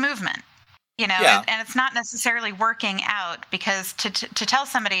 because it's movement, and it's not necessarily working out. Because to tell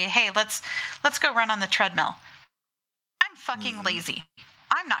somebody, hey, let's go run on the treadmill, I'm fucking lazy.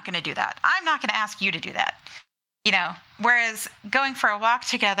 I'm not going to do that. I'm not going to ask you to do that. Whereas going for a walk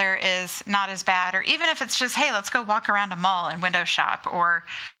together is not as bad. Or even if it's just, hey, let's go walk around a mall and window shop, or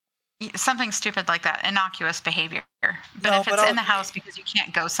something stupid like that, innocuous behavior. But if it's in the house because you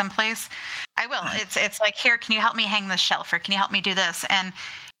can't go someplace, I will. It's like, here, can you help me hang this shelf, or can you help me do this? And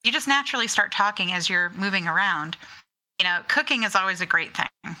you just naturally start talking as you're moving around. Cooking is always a great thing.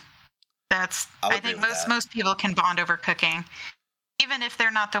 I think most people can bond over cooking. Even if they're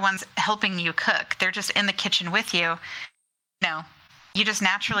not the ones helping you cook, they're just in the kitchen with you. You just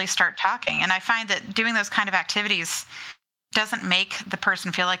naturally start talking. And I find that doing those kind of activities doesn't make the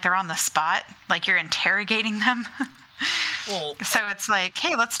person feel like they're on the spot, like you're interrogating them. Well, so it's like,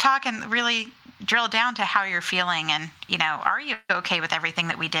 hey, let's talk and really drill down to how you're feeling. And, are you okay with everything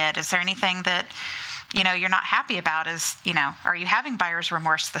that we did? Is there anything that, you're not happy about? Are you having buyer's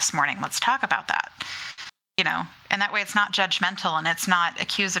remorse this morning? Let's talk about that. And that way it's not judgmental and it's not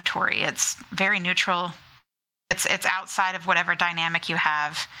accusatory. It's very neutral. It's outside of whatever dynamic you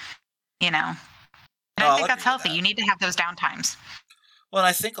have, And I think that's healthy. You need to have those downtimes. Well, and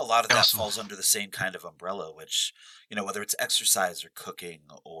I think a lot of that falls under the same kind of umbrella, which, whether it's exercise or cooking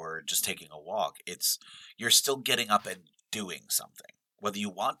or just taking a walk, you're still getting up and doing something, whether you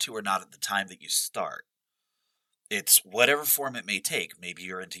want to or not at the time that you start. It's whatever form it may take. Maybe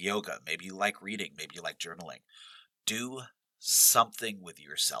you're into yoga. Maybe you like reading. Maybe you like journaling. Do something with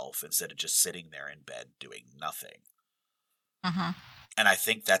yourself instead of just sitting there in bed doing nothing. Mm-hmm. And I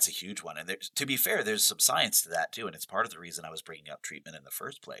think that's a huge one. And to be fair, there's some science to that too. And it's part of the reason I was bringing up treatment in the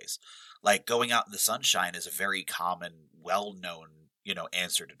first place. Like going out in the sunshine is a very common, well-known,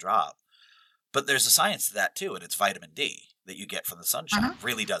 answer to drop. But there's a science to that too. And it's vitamin D that you get from the sunshine. It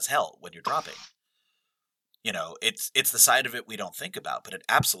really does help when you're dropping. It's the side of it we don't think about, but it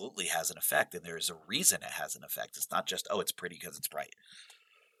absolutely has an effect. And there's a reason it has an effect. It's not just, it's pretty because it's bright.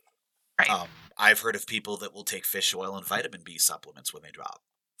 Right. I've heard of people that will take fish oil and vitamin B supplements when they drop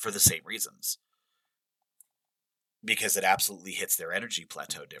for the same reasons. Because it absolutely hits their energy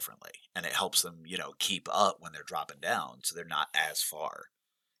plateau differently. And it helps them, keep up when they're dropping down so they're not as far.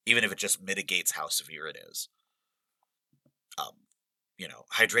 Even if it just mitigates how severe it is.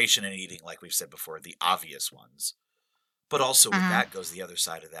 Hydration and eating, like we've said before, the obvious ones. But also with that goes the other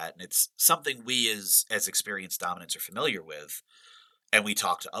side of that. And it's something we as experienced dominants are familiar with. And we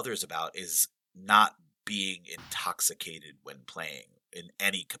talk to others about is not being intoxicated when playing in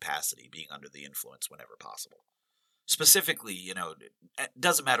any capacity, being under the influence whenever possible. Specifically, it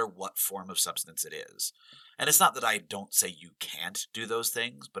doesn't matter what form of substance it is. And it's not that I don't say you can't do those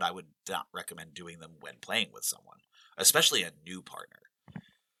things, but I would not recommend doing them when playing with someone, especially a new partner.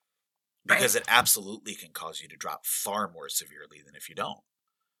 Because it absolutely can cause you to drop far more severely than if you don't.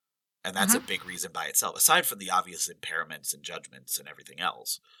 And that's a big reason by itself, aside from the obvious impairments and judgments and everything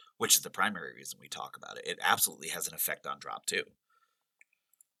else, which is the primary reason we talk about it. It absolutely has an effect on drop too.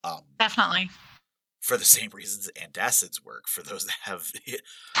 Definitely. For the same reasons antacids work for those that have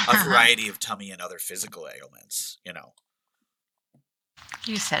a variety of tummy and other physical ailments,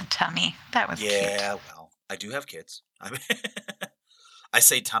 You said tummy. That was cute. Yeah, well, I do have kids. I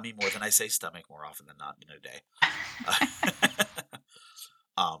say tummy more than I say stomach more often than not in a day.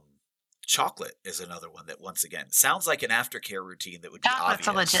 Chocolate is another one that, once again, sounds like an aftercare routine that would be obvious. That's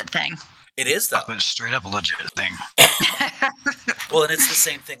a legit thing. It is, though. It's straight up a legit thing. Well, and it's the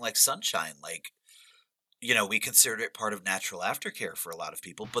same thing like sunshine. Like, we consider it part of natural aftercare for a lot of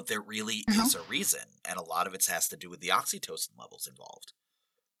people, but there really is a reason. And a lot of it has to do with the oxytocin levels involved.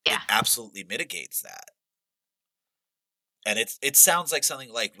 Yeah. It absolutely mitigates that. And it sounds like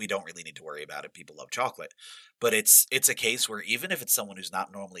something like we don't really need to worry about it. People love chocolate. But it's a case where even if it's someone who's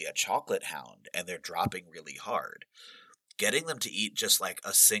not normally a chocolate hound and they're dropping really hard, getting them to eat just like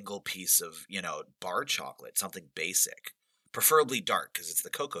a single piece of, bar chocolate, something basic, preferably dark because it's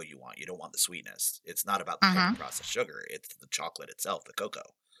the cocoa you want. You don't want the sweetness. It's not about the heavy processed sugar. It's the chocolate itself, the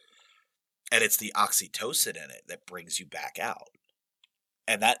cocoa. And it's the oxytocin in it that brings you back out.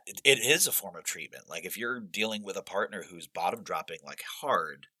 And that it is a form of treatment. Like if you're dealing with a partner who's bottom dropping like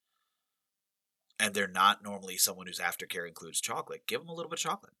hard, and they're not normally someone whose aftercare includes chocolate, give them a little bit of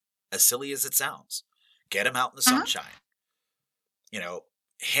chocolate. as silly as it sounds. Get them out in the Mhm. sunshine.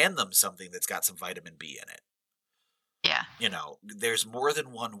 Hand them something that's got some vitamin B in it. Yeah. There's more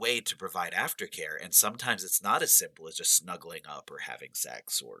than one way to provide aftercare, and sometimes it's not as simple as just snuggling up or having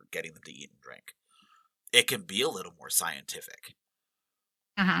sex or getting them to eat and drink. It can be a little more scientific.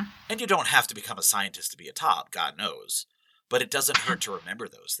 Hmm. And you don't have to become a scientist to be a top, God knows. But it doesn't hurt to remember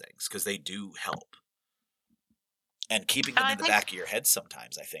those things, because they do help. And keeping them I in the think back of your head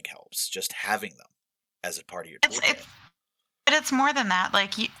sometimes, I think, helps. Just having them as a part of your it's toolkit. but it's more than that.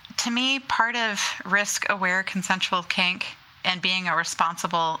 Like to me, part of risk-aware consensual kink and being a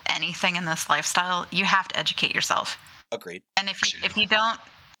responsible anything in this lifestyle, you have to educate yourself. Agreed. And if you don't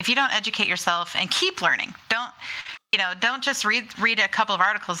educate yourself and keep learning, don't just read a couple of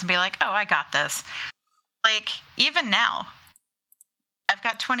articles and be like, oh, I got this. Like even now, I've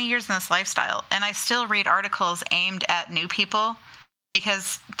got 20 years in this lifestyle, and I still read articles aimed at new people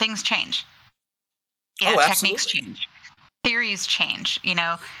because things change. Oh, Techniques absolutely. change, theories change.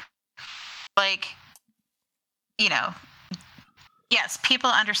 Like, yes, people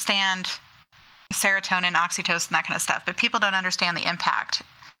understand serotonin, oxytocin, that kind of stuff, but people don't understand the impact.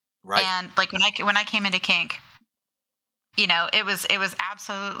 Right. And like when I came into kink, it was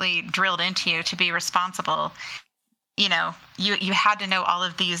absolutely drilled into you to be responsible. You had to know all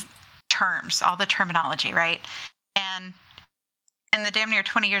of these terms, all the terminology, right? And in the damn near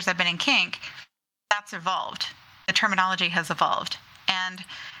 20 years I've been in kink, that's evolved. The terminology has evolved. And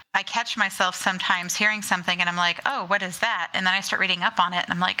I catch myself sometimes hearing something and I'm like, oh, what is that? And then I start reading up on it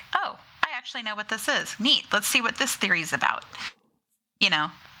and I'm like, oh, I actually know what this is. Neat. Let's see what this theory is about. And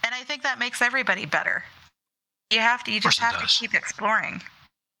I think that makes everybody better. You just have to keep exploring.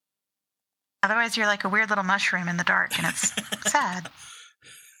 Otherwise, you're like a weird little mushroom in the dark, and it's sad.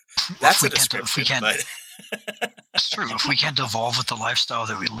 That's a description, but it's true. If we can't evolve with the lifestyle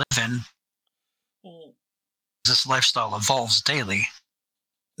that we live in, this lifestyle evolves daily.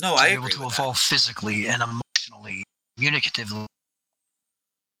 No, I agree to be able to with evolve that. physically and emotionally, communicatively,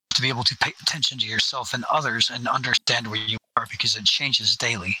 to be able to pay attention to yourself and others and understand where you are, because it changes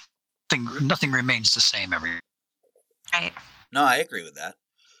daily. Nothing remains the same every. Right. No, I agree with that.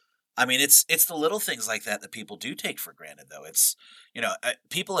 I mean, it's the little things like that that people do take for granted, though. It's,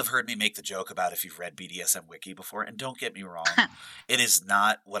 people have heard me make the joke about if you've read BDSM Wiki before, and don't get me wrong, it is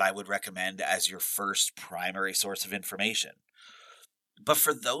not what I would recommend as your first primary source of information. But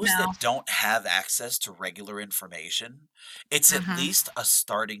for those that don't have access to regular information, it's at least a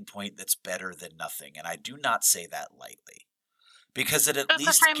starting point that's better than nothing. And I do not say that lightly, because it at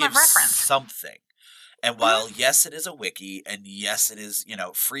least gives something. And while, yes, it is a wiki, and yes, it is,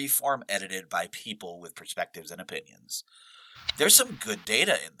 free form edited by people with perspectives and opinions, there's some good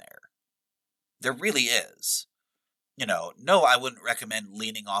data in there. There really is. No, I wouldn't recommend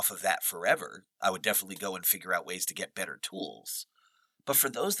leaning off of that forever. I would definitely go and figure out ways to get better tools. But for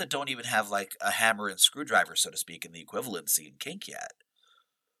those that don't even have like a hammer and screwdriver, so to speak, in the equivalency in kink yet,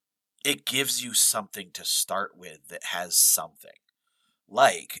 it gives you something to start with that has something.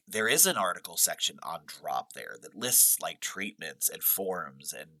 Like, there is an article section on Drop there that lists like treatments and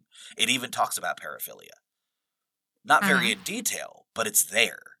forms, and it even talks about paraphilia. Not very in detail, but it's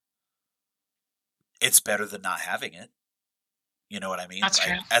there. It's better than not having it. You know what I mean? That's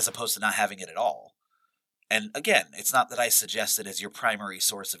true. As opposed to not having it at all. And again, it's not that I suggest it as your primary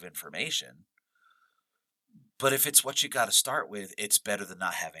source of information, but if it's what you got to start with, it's better than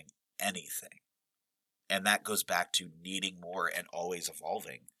not having anything. And that goes back to needing more and always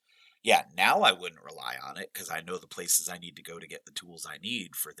evolving. Yeah, now I wouldn't rely on it because I know the places I need to go to get the tools I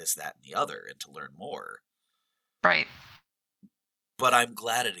need for this, that, and the other, and to learn more. Right. But I'm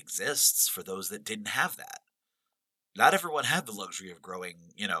glad it exists for those that didn't have that. Not everyone had the luxury of growing,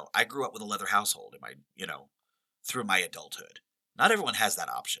 I grew up with a leather household in my, through my adulthood. Not everyone has that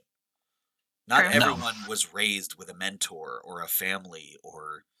option. Not everyone was raised with a mentor or a family,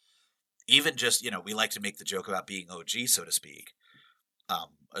 or even just, we like to make the joke about being OG, so to speak,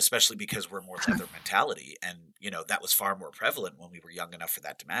 especially because we're more leather mentality. And, that was far more prevalent when we were young enough for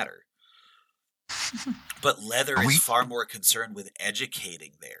that to matter. But leather is far more concerned with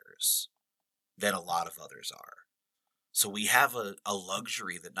educating theirs than a lot of others are. So we have a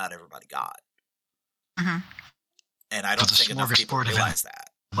luxury that not everybody got. Mm-hmm. And I don't think enough people realize that.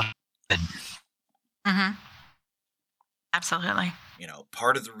 Mm-hmm. Absolutely.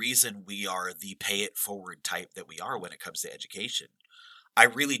 Part of the reason we are the pay it forward type that we are when it comes to education, I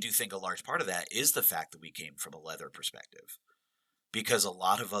really do think a large part of that is the fact that we came from a leather perspective. Because a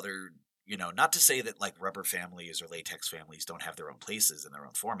lot of other, not to say that like rubber families or latex families don't have their own places and their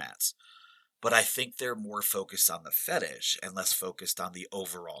own formats. but I think they're more focused on the fetish and less focused on the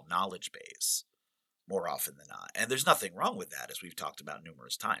overall knowledge base more often than not. And there's nothing wrong with that, as we've talked about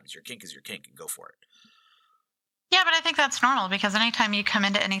numerous times. Your kink is your kink, and go for it. Yeah, but I think that's normal because anytime you come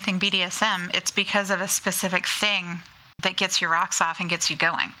into anything BDSM, it's because of a specific thing that gets your rocks off and gets you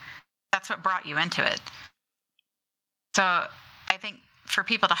going. That's what brought you into it. So I think for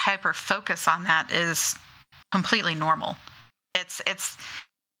people to hyper focus on that is completely normal. It's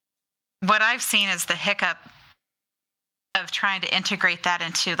what I've seen is the hiccup of trying to integrate that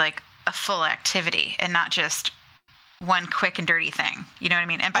into like a full activity and not just one quick and dirty thing. You know what I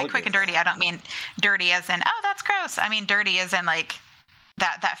mean? And by quick and dirty, I don't mean dirty as in, oh, that's gross. I mean dirty as in like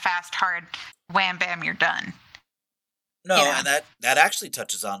that fast, hard, wham, bam, you're done. No, and that actually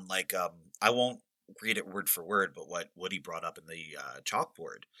touches on like I won't read it word for word, but what Woody brought up in the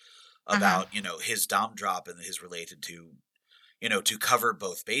chalkboard about his dom drop and his related to to cover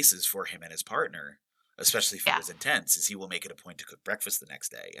both bases for him and his partner, especially if it was intense, is he will make it a point to cook breakfast the next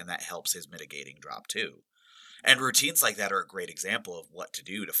day, and that helps his mitigating drop too. And routines like that are a great example of what to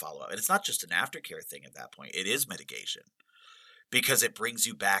do to follow up. And it's not just an aftercare thing at that point; it is mitigation because it brings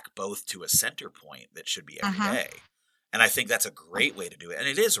you back both to a center point that should be every day. And I think that's a great way to do it. And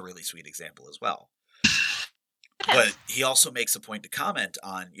it is a really sweet example as well. But he also makes a point to comment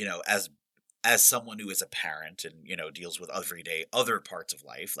on, as someone who is a parent and, deals with everyday other parts of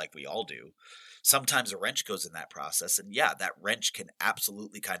life, like we all do, sometimes a wrench goes in that process. And yeah, that wrench can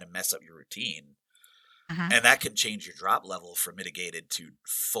absolutely kind of mess up your routine. And that can change your drop level from mitigated to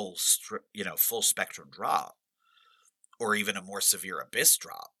full spectrum drop, or even a more severe abyss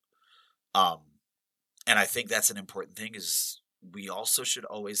drop. And I think that's an important thing is we also should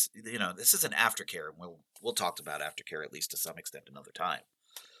always, this is an aftercare, and we'll talk about aftercare at least to some extent another time.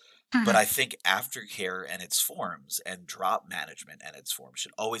 But I think aftercare and its forms and drop management and its forms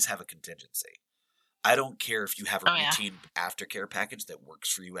should always have a contingency. I don't care if you have a routine aftercare package that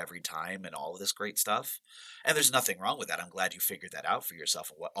works for you every time and all of this great stuff. And there's nothing wrong with that. I'm glad you figured that out for yourself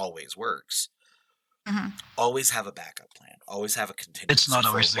and what always works. Always have a backup plan. Always have a contingency. It's not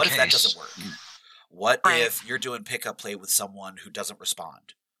always the case. What if that doesn't work? What if you're doing pickup play with someone who doesn't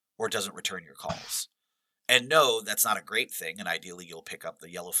respond or doesn't return your calls? And no, that's not a great thing. And ideally, you'll pick up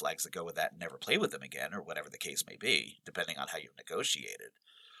the yellow flags that go with that and never play with them again, or whatever the case may be, depending on how you've negotiated.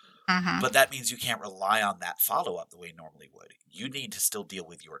 But that means you can't rely on that follow-up the way you normally would. You need to still deal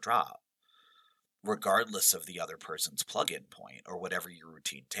with your drop, regardless of the other person's plug-in point or whatever your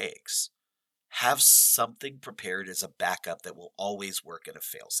routine takes. Have something prepared as a backup that will always work in a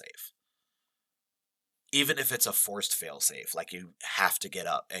fail-safe. Even if it's a forced fail-safe, like you have to get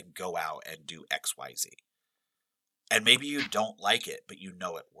up and go out and do X, Y, Z. And maybe you don't like it, but you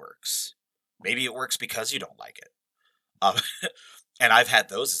know it works. Maybe it works because you don't like it. And I've had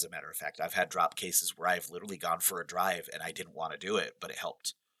those, as a matter of fact. I've had drop cases where I've literally gone for a drive and I didn't want to do it, but it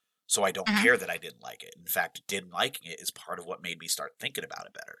helped. So I don't care that I didn't like it. In fact, didn't liking it is part of what made me start thinking about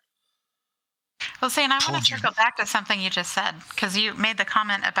it better. Well, see, and I want to circle back to something you just said, because you made the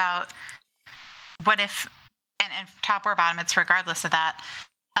comment about what if, and top or bottom, it's regardless of that,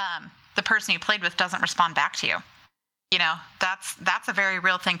 the person you played with doesn't respond back to you. That's a very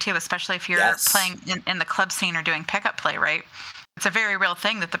real thing too, especially if you're playing in the club scene or doing pickup play, right? It's a very real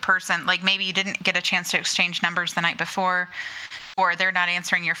thing that the person, like maybe you didn't get a chance to exchange numbers the night before, or they're not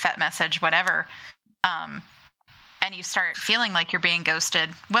answering your FET message, whatever. And you start feeling like you're being ghosted,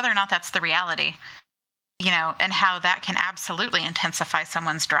 whether or not that's the reality, and how that can absolutely intensify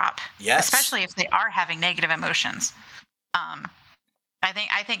someone's drop. Yes. Especially if they are having negative emotions.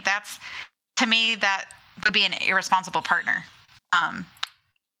 I think that's, to me, that would be an irresponsible partner.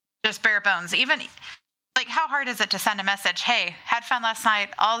 Just bare bones. Even like, how hard is it to send a message? Hey, had fun last night.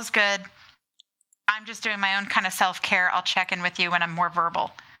 All is good. I'm just doing my own kind of self-care. I'll check in with you when I'm more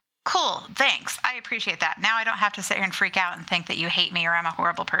verbal. Cool. Thanks. I appreciate that. Now I don't have to sit here and freak out and think that you hate me or I'm a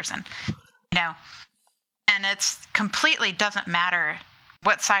horrible person. And it's completely doesn't matter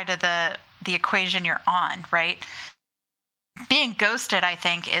what side of the equation you're on, right? Being ghosted, I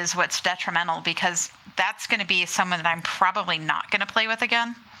think, is what's detrimental, because that's going to be someone that I'm probably not going to play with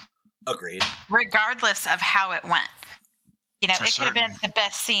again. Agreed. Regardless of how it went. It could have been the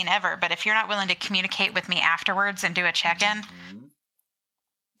best scene ever, but if you're not willing to communicate with me afterwards and do a check-in,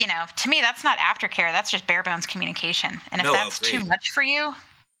 to me, that's not aftercare. That's just bare bones communication. And if that's too much for you,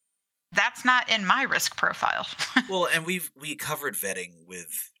 that's not in my risk profile. Well, and we covered vetting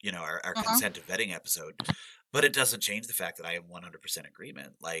with, our consented vetting episode, but it doesn't change the fact that I am 100%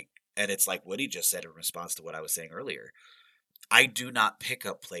 agreement. And it's like Woody just said in response to what I was saying earlier. I do not pick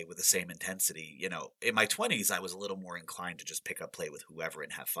up play with the same intensity. In my 20s, I was a little more inclined to just pick up play with whoever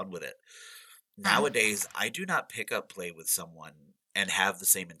and have fun with it. Nowadays, I do not pick up play with someone and have the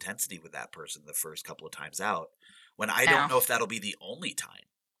same intensity with that person the first couple of times out when I don't No. know if that'll be the only time.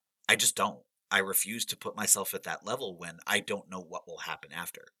 I just don't. I refuse to put myself at that level when I don't know what will happen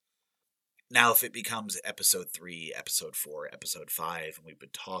after. Now, if it becomes episode 3, episode 4, episode 5, and we've been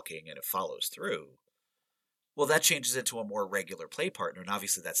talking and it follows through, well, that changes into a more regular play partner, and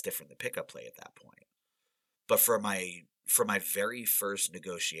obviously that's different than pickup play at that point. But for my very first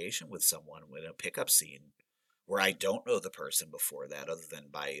negotiation with someone in a pickup scene, where I don't know the person before that, other than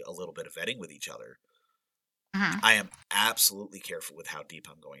by a little bit of vetting with each other, I am absolutely careful with how deep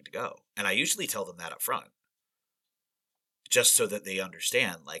I'm going to go. And I usually tell them that up front. Just so that they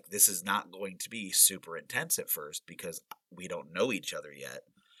understand, like, this is not going to be super intense at first because we don't know each other yet.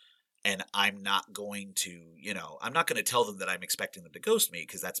 And I'm not going to, I'm not going to tell them that I'm expecting them to ghost me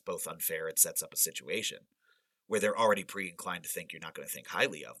because that's both unfair. It sets up a situation where they're already pre-inclined to think you're not going to think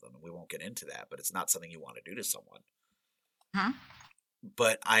highly of them. And we won't get into that, but it's not something you want to do to someone.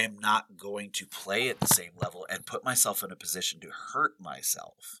 But I am not going to play at the same level and put myself in a position to hurt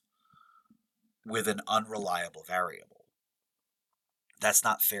myself with an unreliable variable. That's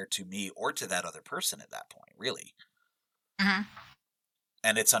not fair to me or to that other person at that point, really.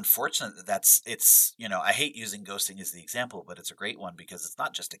 And it's unfortunate that I hate using ghosting as the example, but it's a great one because it's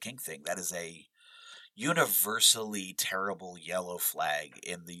not just a kink thing. That is a universally terrible yellow flag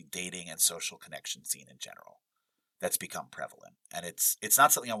in the dating and social connection scene in general that's become prevalent. And it's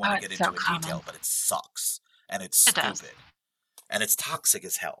not something I want to get into in detail, but it sucks. And it's stupid. And it's toxic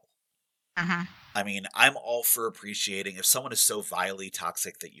as hell. I mean, I'm all for appreciating if someone is so vilely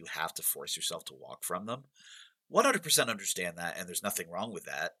toxic that you have to force yourself to walk from them. 100% understand that, and there's nothing wrong with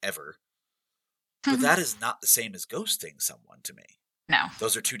that, ever. But that is not the same as ghosting someone to me. No.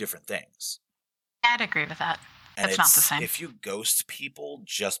 Those are two different things. I'd agree with that. And it's not the same. If you ghost people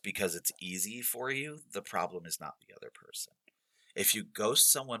just because it's easy for you, the problem is not the other person. If you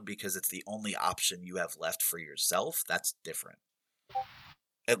ghost someone because it's the only option you have left for yourself, that's different.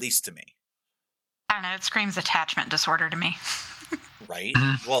 At least to me. I don't know. It screams attachment disorder to me. Right?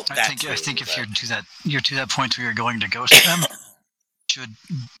 Well, I think if you're to that point where you're going to ghost them, you should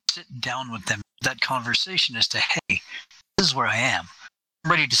sit down with them. That conversation as to, hey, this is where I am.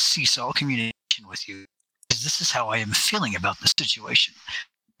 I'm ready to cease all communication with you because this is how I am feeling about the situation.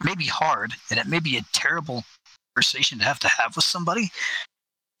 It may be hard, and it may be a terrible conversation to have with somebody.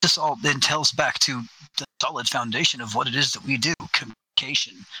 This all then tells back to the solid foundation of what it is that we do.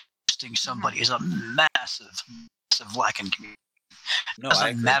 Communication. Ghosting somebody is a massive lack in communication. It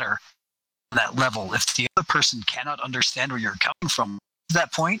doesn't matter on that level. If the other person cannot understand where you're coming from at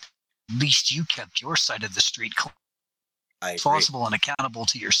that point, at least you kept your side of the street plausible and accountable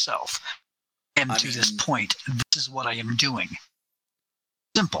to yourself. And to this point, this is what I am doing.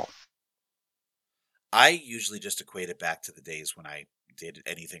 Simple. I usually just equate it back to the days when I did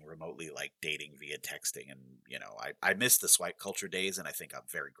anything remotely like dating via texting, and I miss the swipe culture days, and I think I'm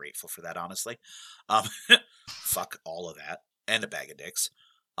very grateful for that, honestly. Fuck all of that and a bag of dicks.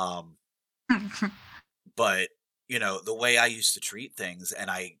 But the way I used to treat things,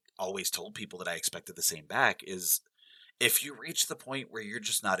 and I always told people that I expected the same back, is if you reach the point where you're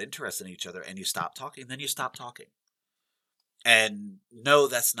just not interested in each other and you stop talking, then you stop talking. And no,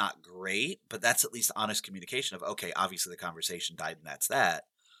 that's not great, but that's at least honest communication of, okay, obviously the conversation died and that's that,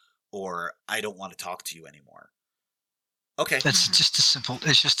 or I don't want to talk to you anymore. Okay. It's just a simple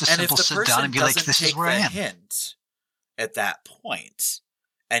sit down and be like, this is where I am. Hint at that point,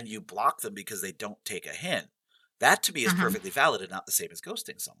 and you block them because they don't take a hint, that to me is perfectly valid and not the same as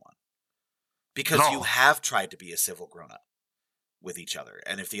ghosting someone. Because you have tried to be a civil grown-up with each other.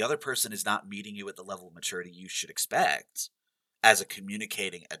 And if the other person is not meeting you at the level of maturity you should expect as a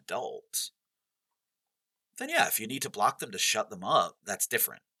communicating adult, then yeah, if you need to block them to shut them up, that's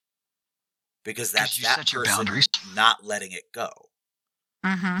different. Because that's that person not letting it go.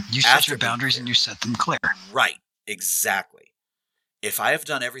 You set your boundaries and you set them clear. Right, exactly. If I have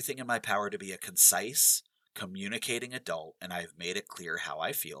done everything in my power to be a concise, communicating adult, and I've made it clear how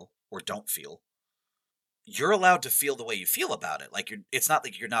I feel, or don't feel, you're allowed to feel the way you feel about it. Like it's not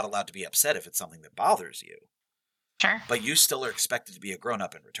like you're not allowed to be upset if it's something that bothers you. Sure. But you still are expected to be a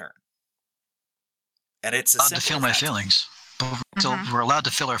grown-up in return. And it's allowed to feel my feelings. But we're allowed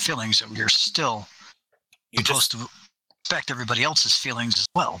to feel our feelings, and we're still supposed to respect everybody else's feelings as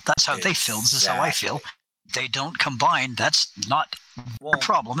well. That's how they feel. This is how I feel. They don't combine. That's not your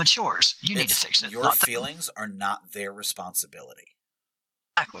problem. It's yours. You need to fix it. Your feelings are not their responsibility.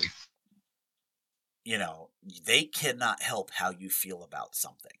 Exactly. They cannot help how you feel about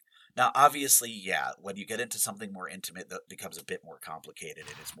something. Now, obviously, yeah, when you get into something more intimate, that becomes a bit more complicated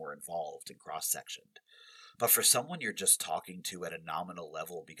and it's more involved and cross-sectioned. But for someone you're just talking to at a nominal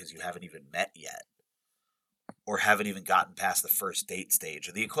level because you haven't even met yet, or haven't even gotten past the first date stage,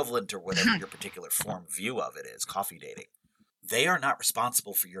 or the equivalent, or whatever your particular form view of it is, coffee dating, they are not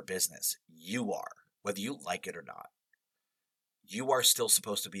responsible for your business. You are, whether you like it or not. You are still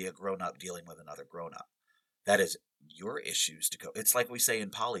supposed to be a grown-up dealing with another grown-up. That is your issues to go. It's like we say in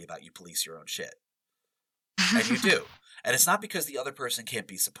poly about you police your own shit. And you do. And it's not because the other person can't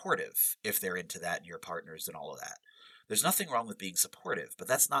be supportive if they're into that and your partners and all of that. There's nothing wrong with being supportive, but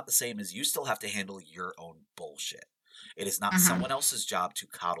that's not the same as you still have to handle your own bullshit. It is not someone else's job to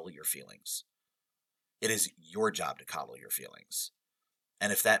coddle your feelings. It is your job to coddle your feelings.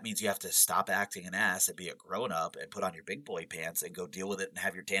 And if that means you have to stop acting an ass and be a grown-up and put on your big boy pants and go deal with it and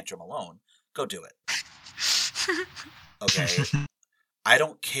have your tantrum alone, go do it. Okay? I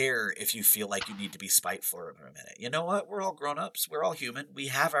don't care if you feel like you need to be spiteful for a minute. You know what? We're all grown-ups. We're all human. We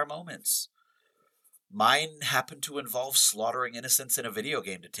have our moments. Mine happened to involve slaughtering innocents in a video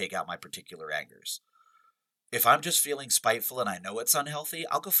game to take out my particular angers. If I'm just feeling spiteful and I know it's unhealthy,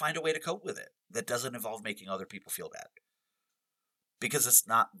 I'll go find a way to cope with it that doesn't involve making other people feel bad. Because it's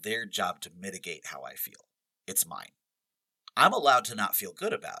not their job to mitigate how I feel. It's mine. I'm allowed to not feel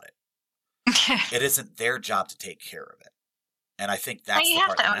good about it. It isn't their job to take care of it. And I think that's the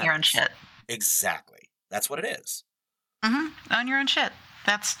part that matters. You have to own your own shit. Exactly. That's what it is. Own your own shit.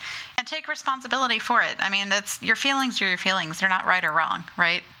 And take responsibility for it. I mean, that's your feelings are your feelings. They're not right or wrong,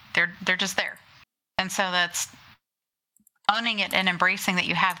 right? They're just there. And so that's owning it and embracing that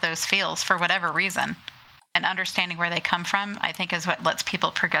you have those feels for whatever reason and understanding where they come from, I think is what lets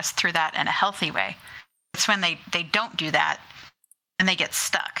people progress through that in a healthy way. It's when they don't do that and they get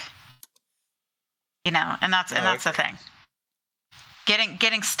stuck. You know, and that's the thing.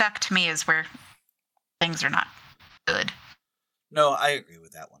 Getting stuck to me is where things are not good. No, I agree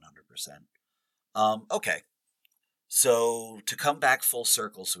with that 100%. Okay. So to come back full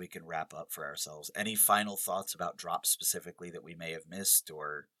circle so we can wrap up for ourselves, any final thoughts about Drop specifically that we may have missed,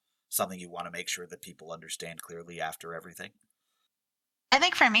 or something you want to make sure that people understand clearly after everything? I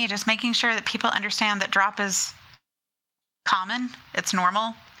think for me, just making sure that people understand that Drop is common. It's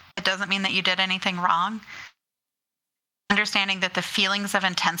normal. It doesn't mean that you did anything wrong. Understanding that the feelings of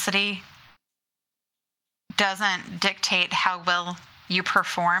intensity doesn't dictate how well you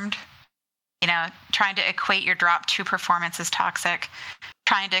performed. You know, trying to equate your drop to performance is toxic.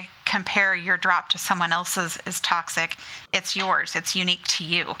 Trying to compare your drop to someone else's is toxic. It's yours. It's unique to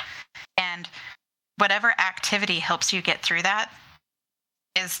you. And whatever activity helps you get through that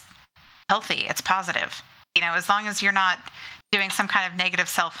is healthy. It's positive. You know, as long as you're not doing some kind of negative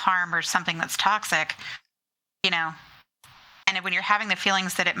self-harm or something that's toxic, you know, and when you're having the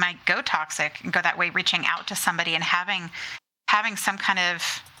feelings that it might go toxic and go that way, reaching out to somebody and having some kind of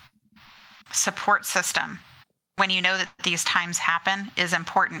support system when you know that these times happen is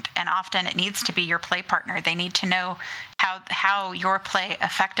important. And often it needs to be your play partner. They need to know how your play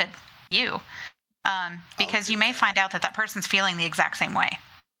affected you, because you may find out that person's feeling the exact same way,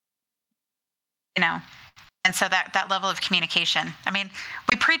 you know. And so that level of communication, I mean,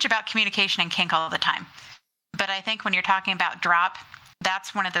 we preach about communication in kink all the time, but I think when you're talking about drop,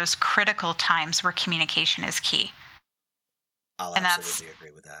 that's one of those critical times where communication is key. I'll absolutely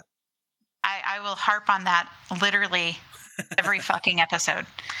agree with that. I will harp on that literally every fucking episode,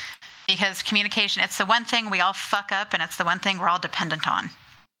 because communication, it's the one thing we all fuck up, and it's the one thing we're all dependent on.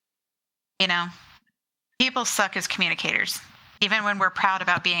 You know, people suck as communicators. Even when we're proud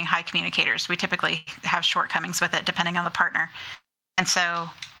about being high communicators, we typically have shortcomings with it depending on the partner. And so,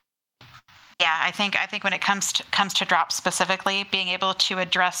 yeah, I think when it comes to drop specifically, being able to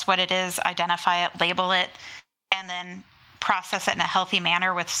address what it is, identify it, label it, and then process it in a healthy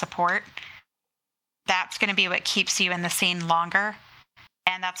manner with support, that's going to be what keeps you in the scene longer.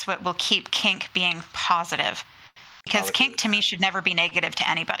 And that's what will keep kink being positive. Because kink to me should never be negative to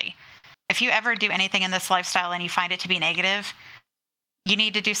anybody. If you ever do anything in this lifestyle and you find it to be negative, you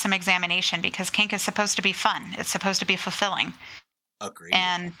need to do some examination, because kink is supposed to be fun. It's supposed to be fulfilling. Agreed.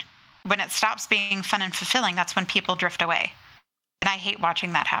 And when it stops being fun and fulfilling, that's when people drift away. And I hate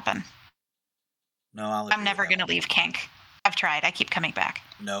watching that happen. No, I'm never going to leave kink. I've tried. I keep coming back.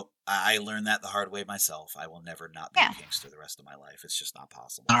 No, I learned that the hard way myself. I will never not be kinks through the rest of my life. It's just not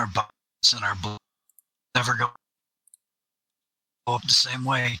possible. And our bodies and our blood never go up the same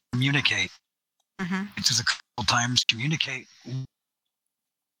way. Communicate. Mm-hmm. It's a couple times. Communicate.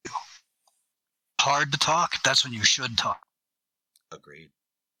 Hard to talk. That's when you should talk. Agreed.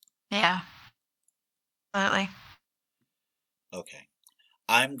 Yeah. Absolutely. Okay.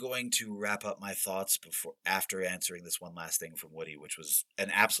 I'm I'm going to wrap up my thoughts after answering this one last thing from Woody, which was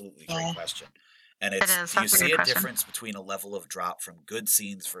an absolutely great question. And it's, It is. do you That's a see good a question. difference between a level of drop from good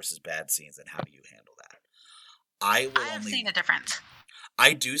scenes versus bad scenes, and how do you handle that? I have seen a difference.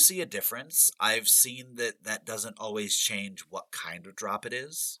 I do see a difference. I've seen that doesn't always change what kind of drop it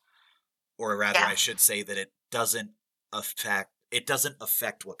is, or rather, I should say that it doesn't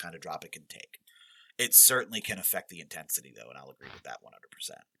affect what kind of drop it can take. It certainly can affect the intensity, though, and I'll agree with that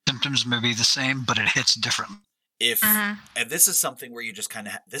 100%. Symptoms may be the same, but it hits different. And this is something where you just kind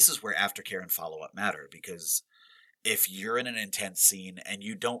of this is where aftercare and follow-up matter, because if you're in an intense scene and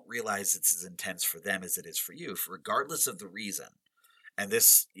you don't realize it's as intense for them as it is for you, regardless of the reason, and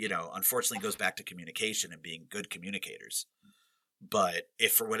this, unfortunately goes back to communication and being good communicators. But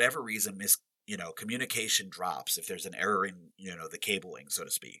if for whatever reason communication drops, if there's an error in, the cabling, so to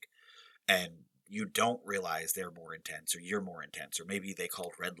speak, and you don't realize they're more intense, or you're more intense, or maybe they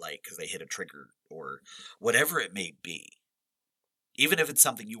called red light because they hit a trigger, or whatever it may be, even if it's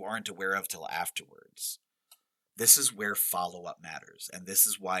something you aren't aware of till afterwards, this is where follow-up matters. And this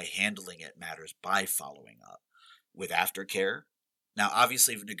is why handling it matters by following up with aftercare. Now,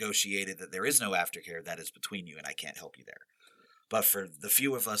 obviously, if negotiated that there is no aftercare, that is between you, and I can't help you there. But for the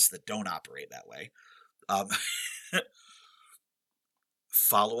few of us that don't operate that way,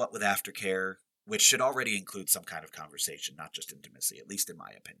 follow up with aftercare, which should already include some kind of conversation, not just intimacy, at least in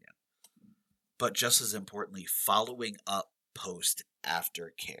my opinion. But just as importantly, following up post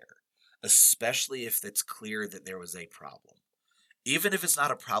aftercare, especially if it's clear that there was a problem. Even if it's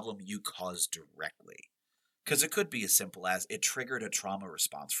not a problem you caused directly. Because it could be as simple as it triggered a trauma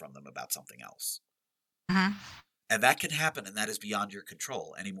response from them about something else. Mm-hmm. And that can happen, and that is beyond your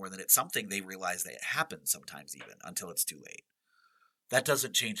control, any more than it's something they realize that it happens sometimes even, until it's too late. That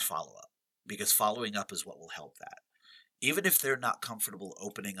doesn't change follow-up, because following up is what will help that. Even if they're not comfortable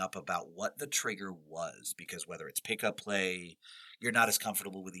opening up about what the trigger was, because whether it's pick-up play, you're not as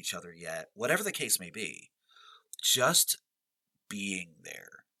comfortable with each other yet, whatever the case may be, just being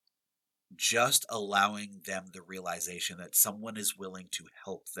there, just allowing them the realization that someone is willing to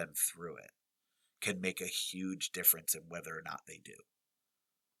help them through it can make a huge difference in whether or not they do.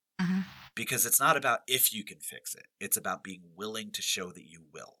 Mm-hmm. Because it's not about if you can fix it. It's about being willing to show that you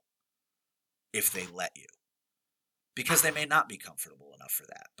will, if they let you. Because they may not be comfortable enough for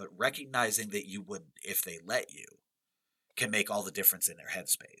that. But recognizing that you would, if they let you, can make all the difference in their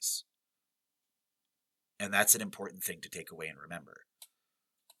headspace. And that's an important thing to take away and remember.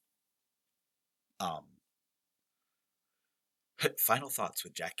 Final thoughts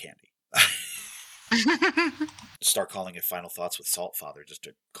with Jack Candy. Start calling it Final Thoughts with Salt Father, just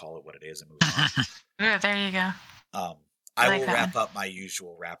to call it what it is and move on. Yeah, there you go. I will wrap up my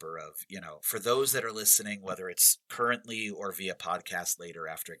usual wrapper of, for those that are listening, whether it's currently or via podcast later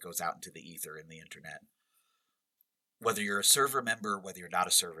after it goes out into the ether and the internet, whether you're a server member, whether you're not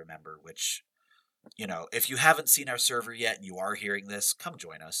a server member, which, if you haven't seen our server yet and you are hearing this, come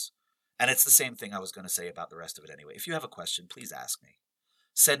join us. And it's the same thing I was going to say about the rest of it anyway. If you have a question, please ask me.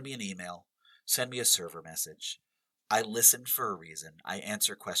 Send me an email. Send me a server message. I listen for a reason. I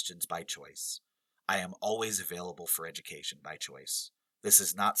answer questions by choice. I am always available for education by choice. This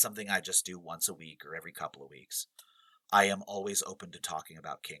is not something I just do once a week or every couple of weeks. I am always open to talking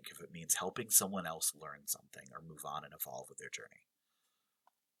about kink if it means helping someone else learn something or move on and evolve with their journey.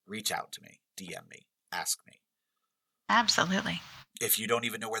 Reach out to me. DM me. Ask me. Absolutely. If you don't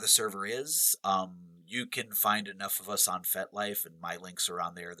even know where the server is, you can find enough of us on FetLife, and my links are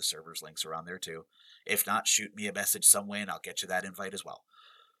on there. The server's links are on there too. If not, shoot me a message some way and I'll get you that invite as well.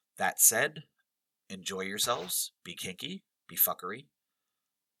 That said, enjoy yourselves, be kinky, be fuckery,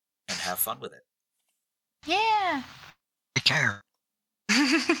 and have fun with it. Yeah. Take care.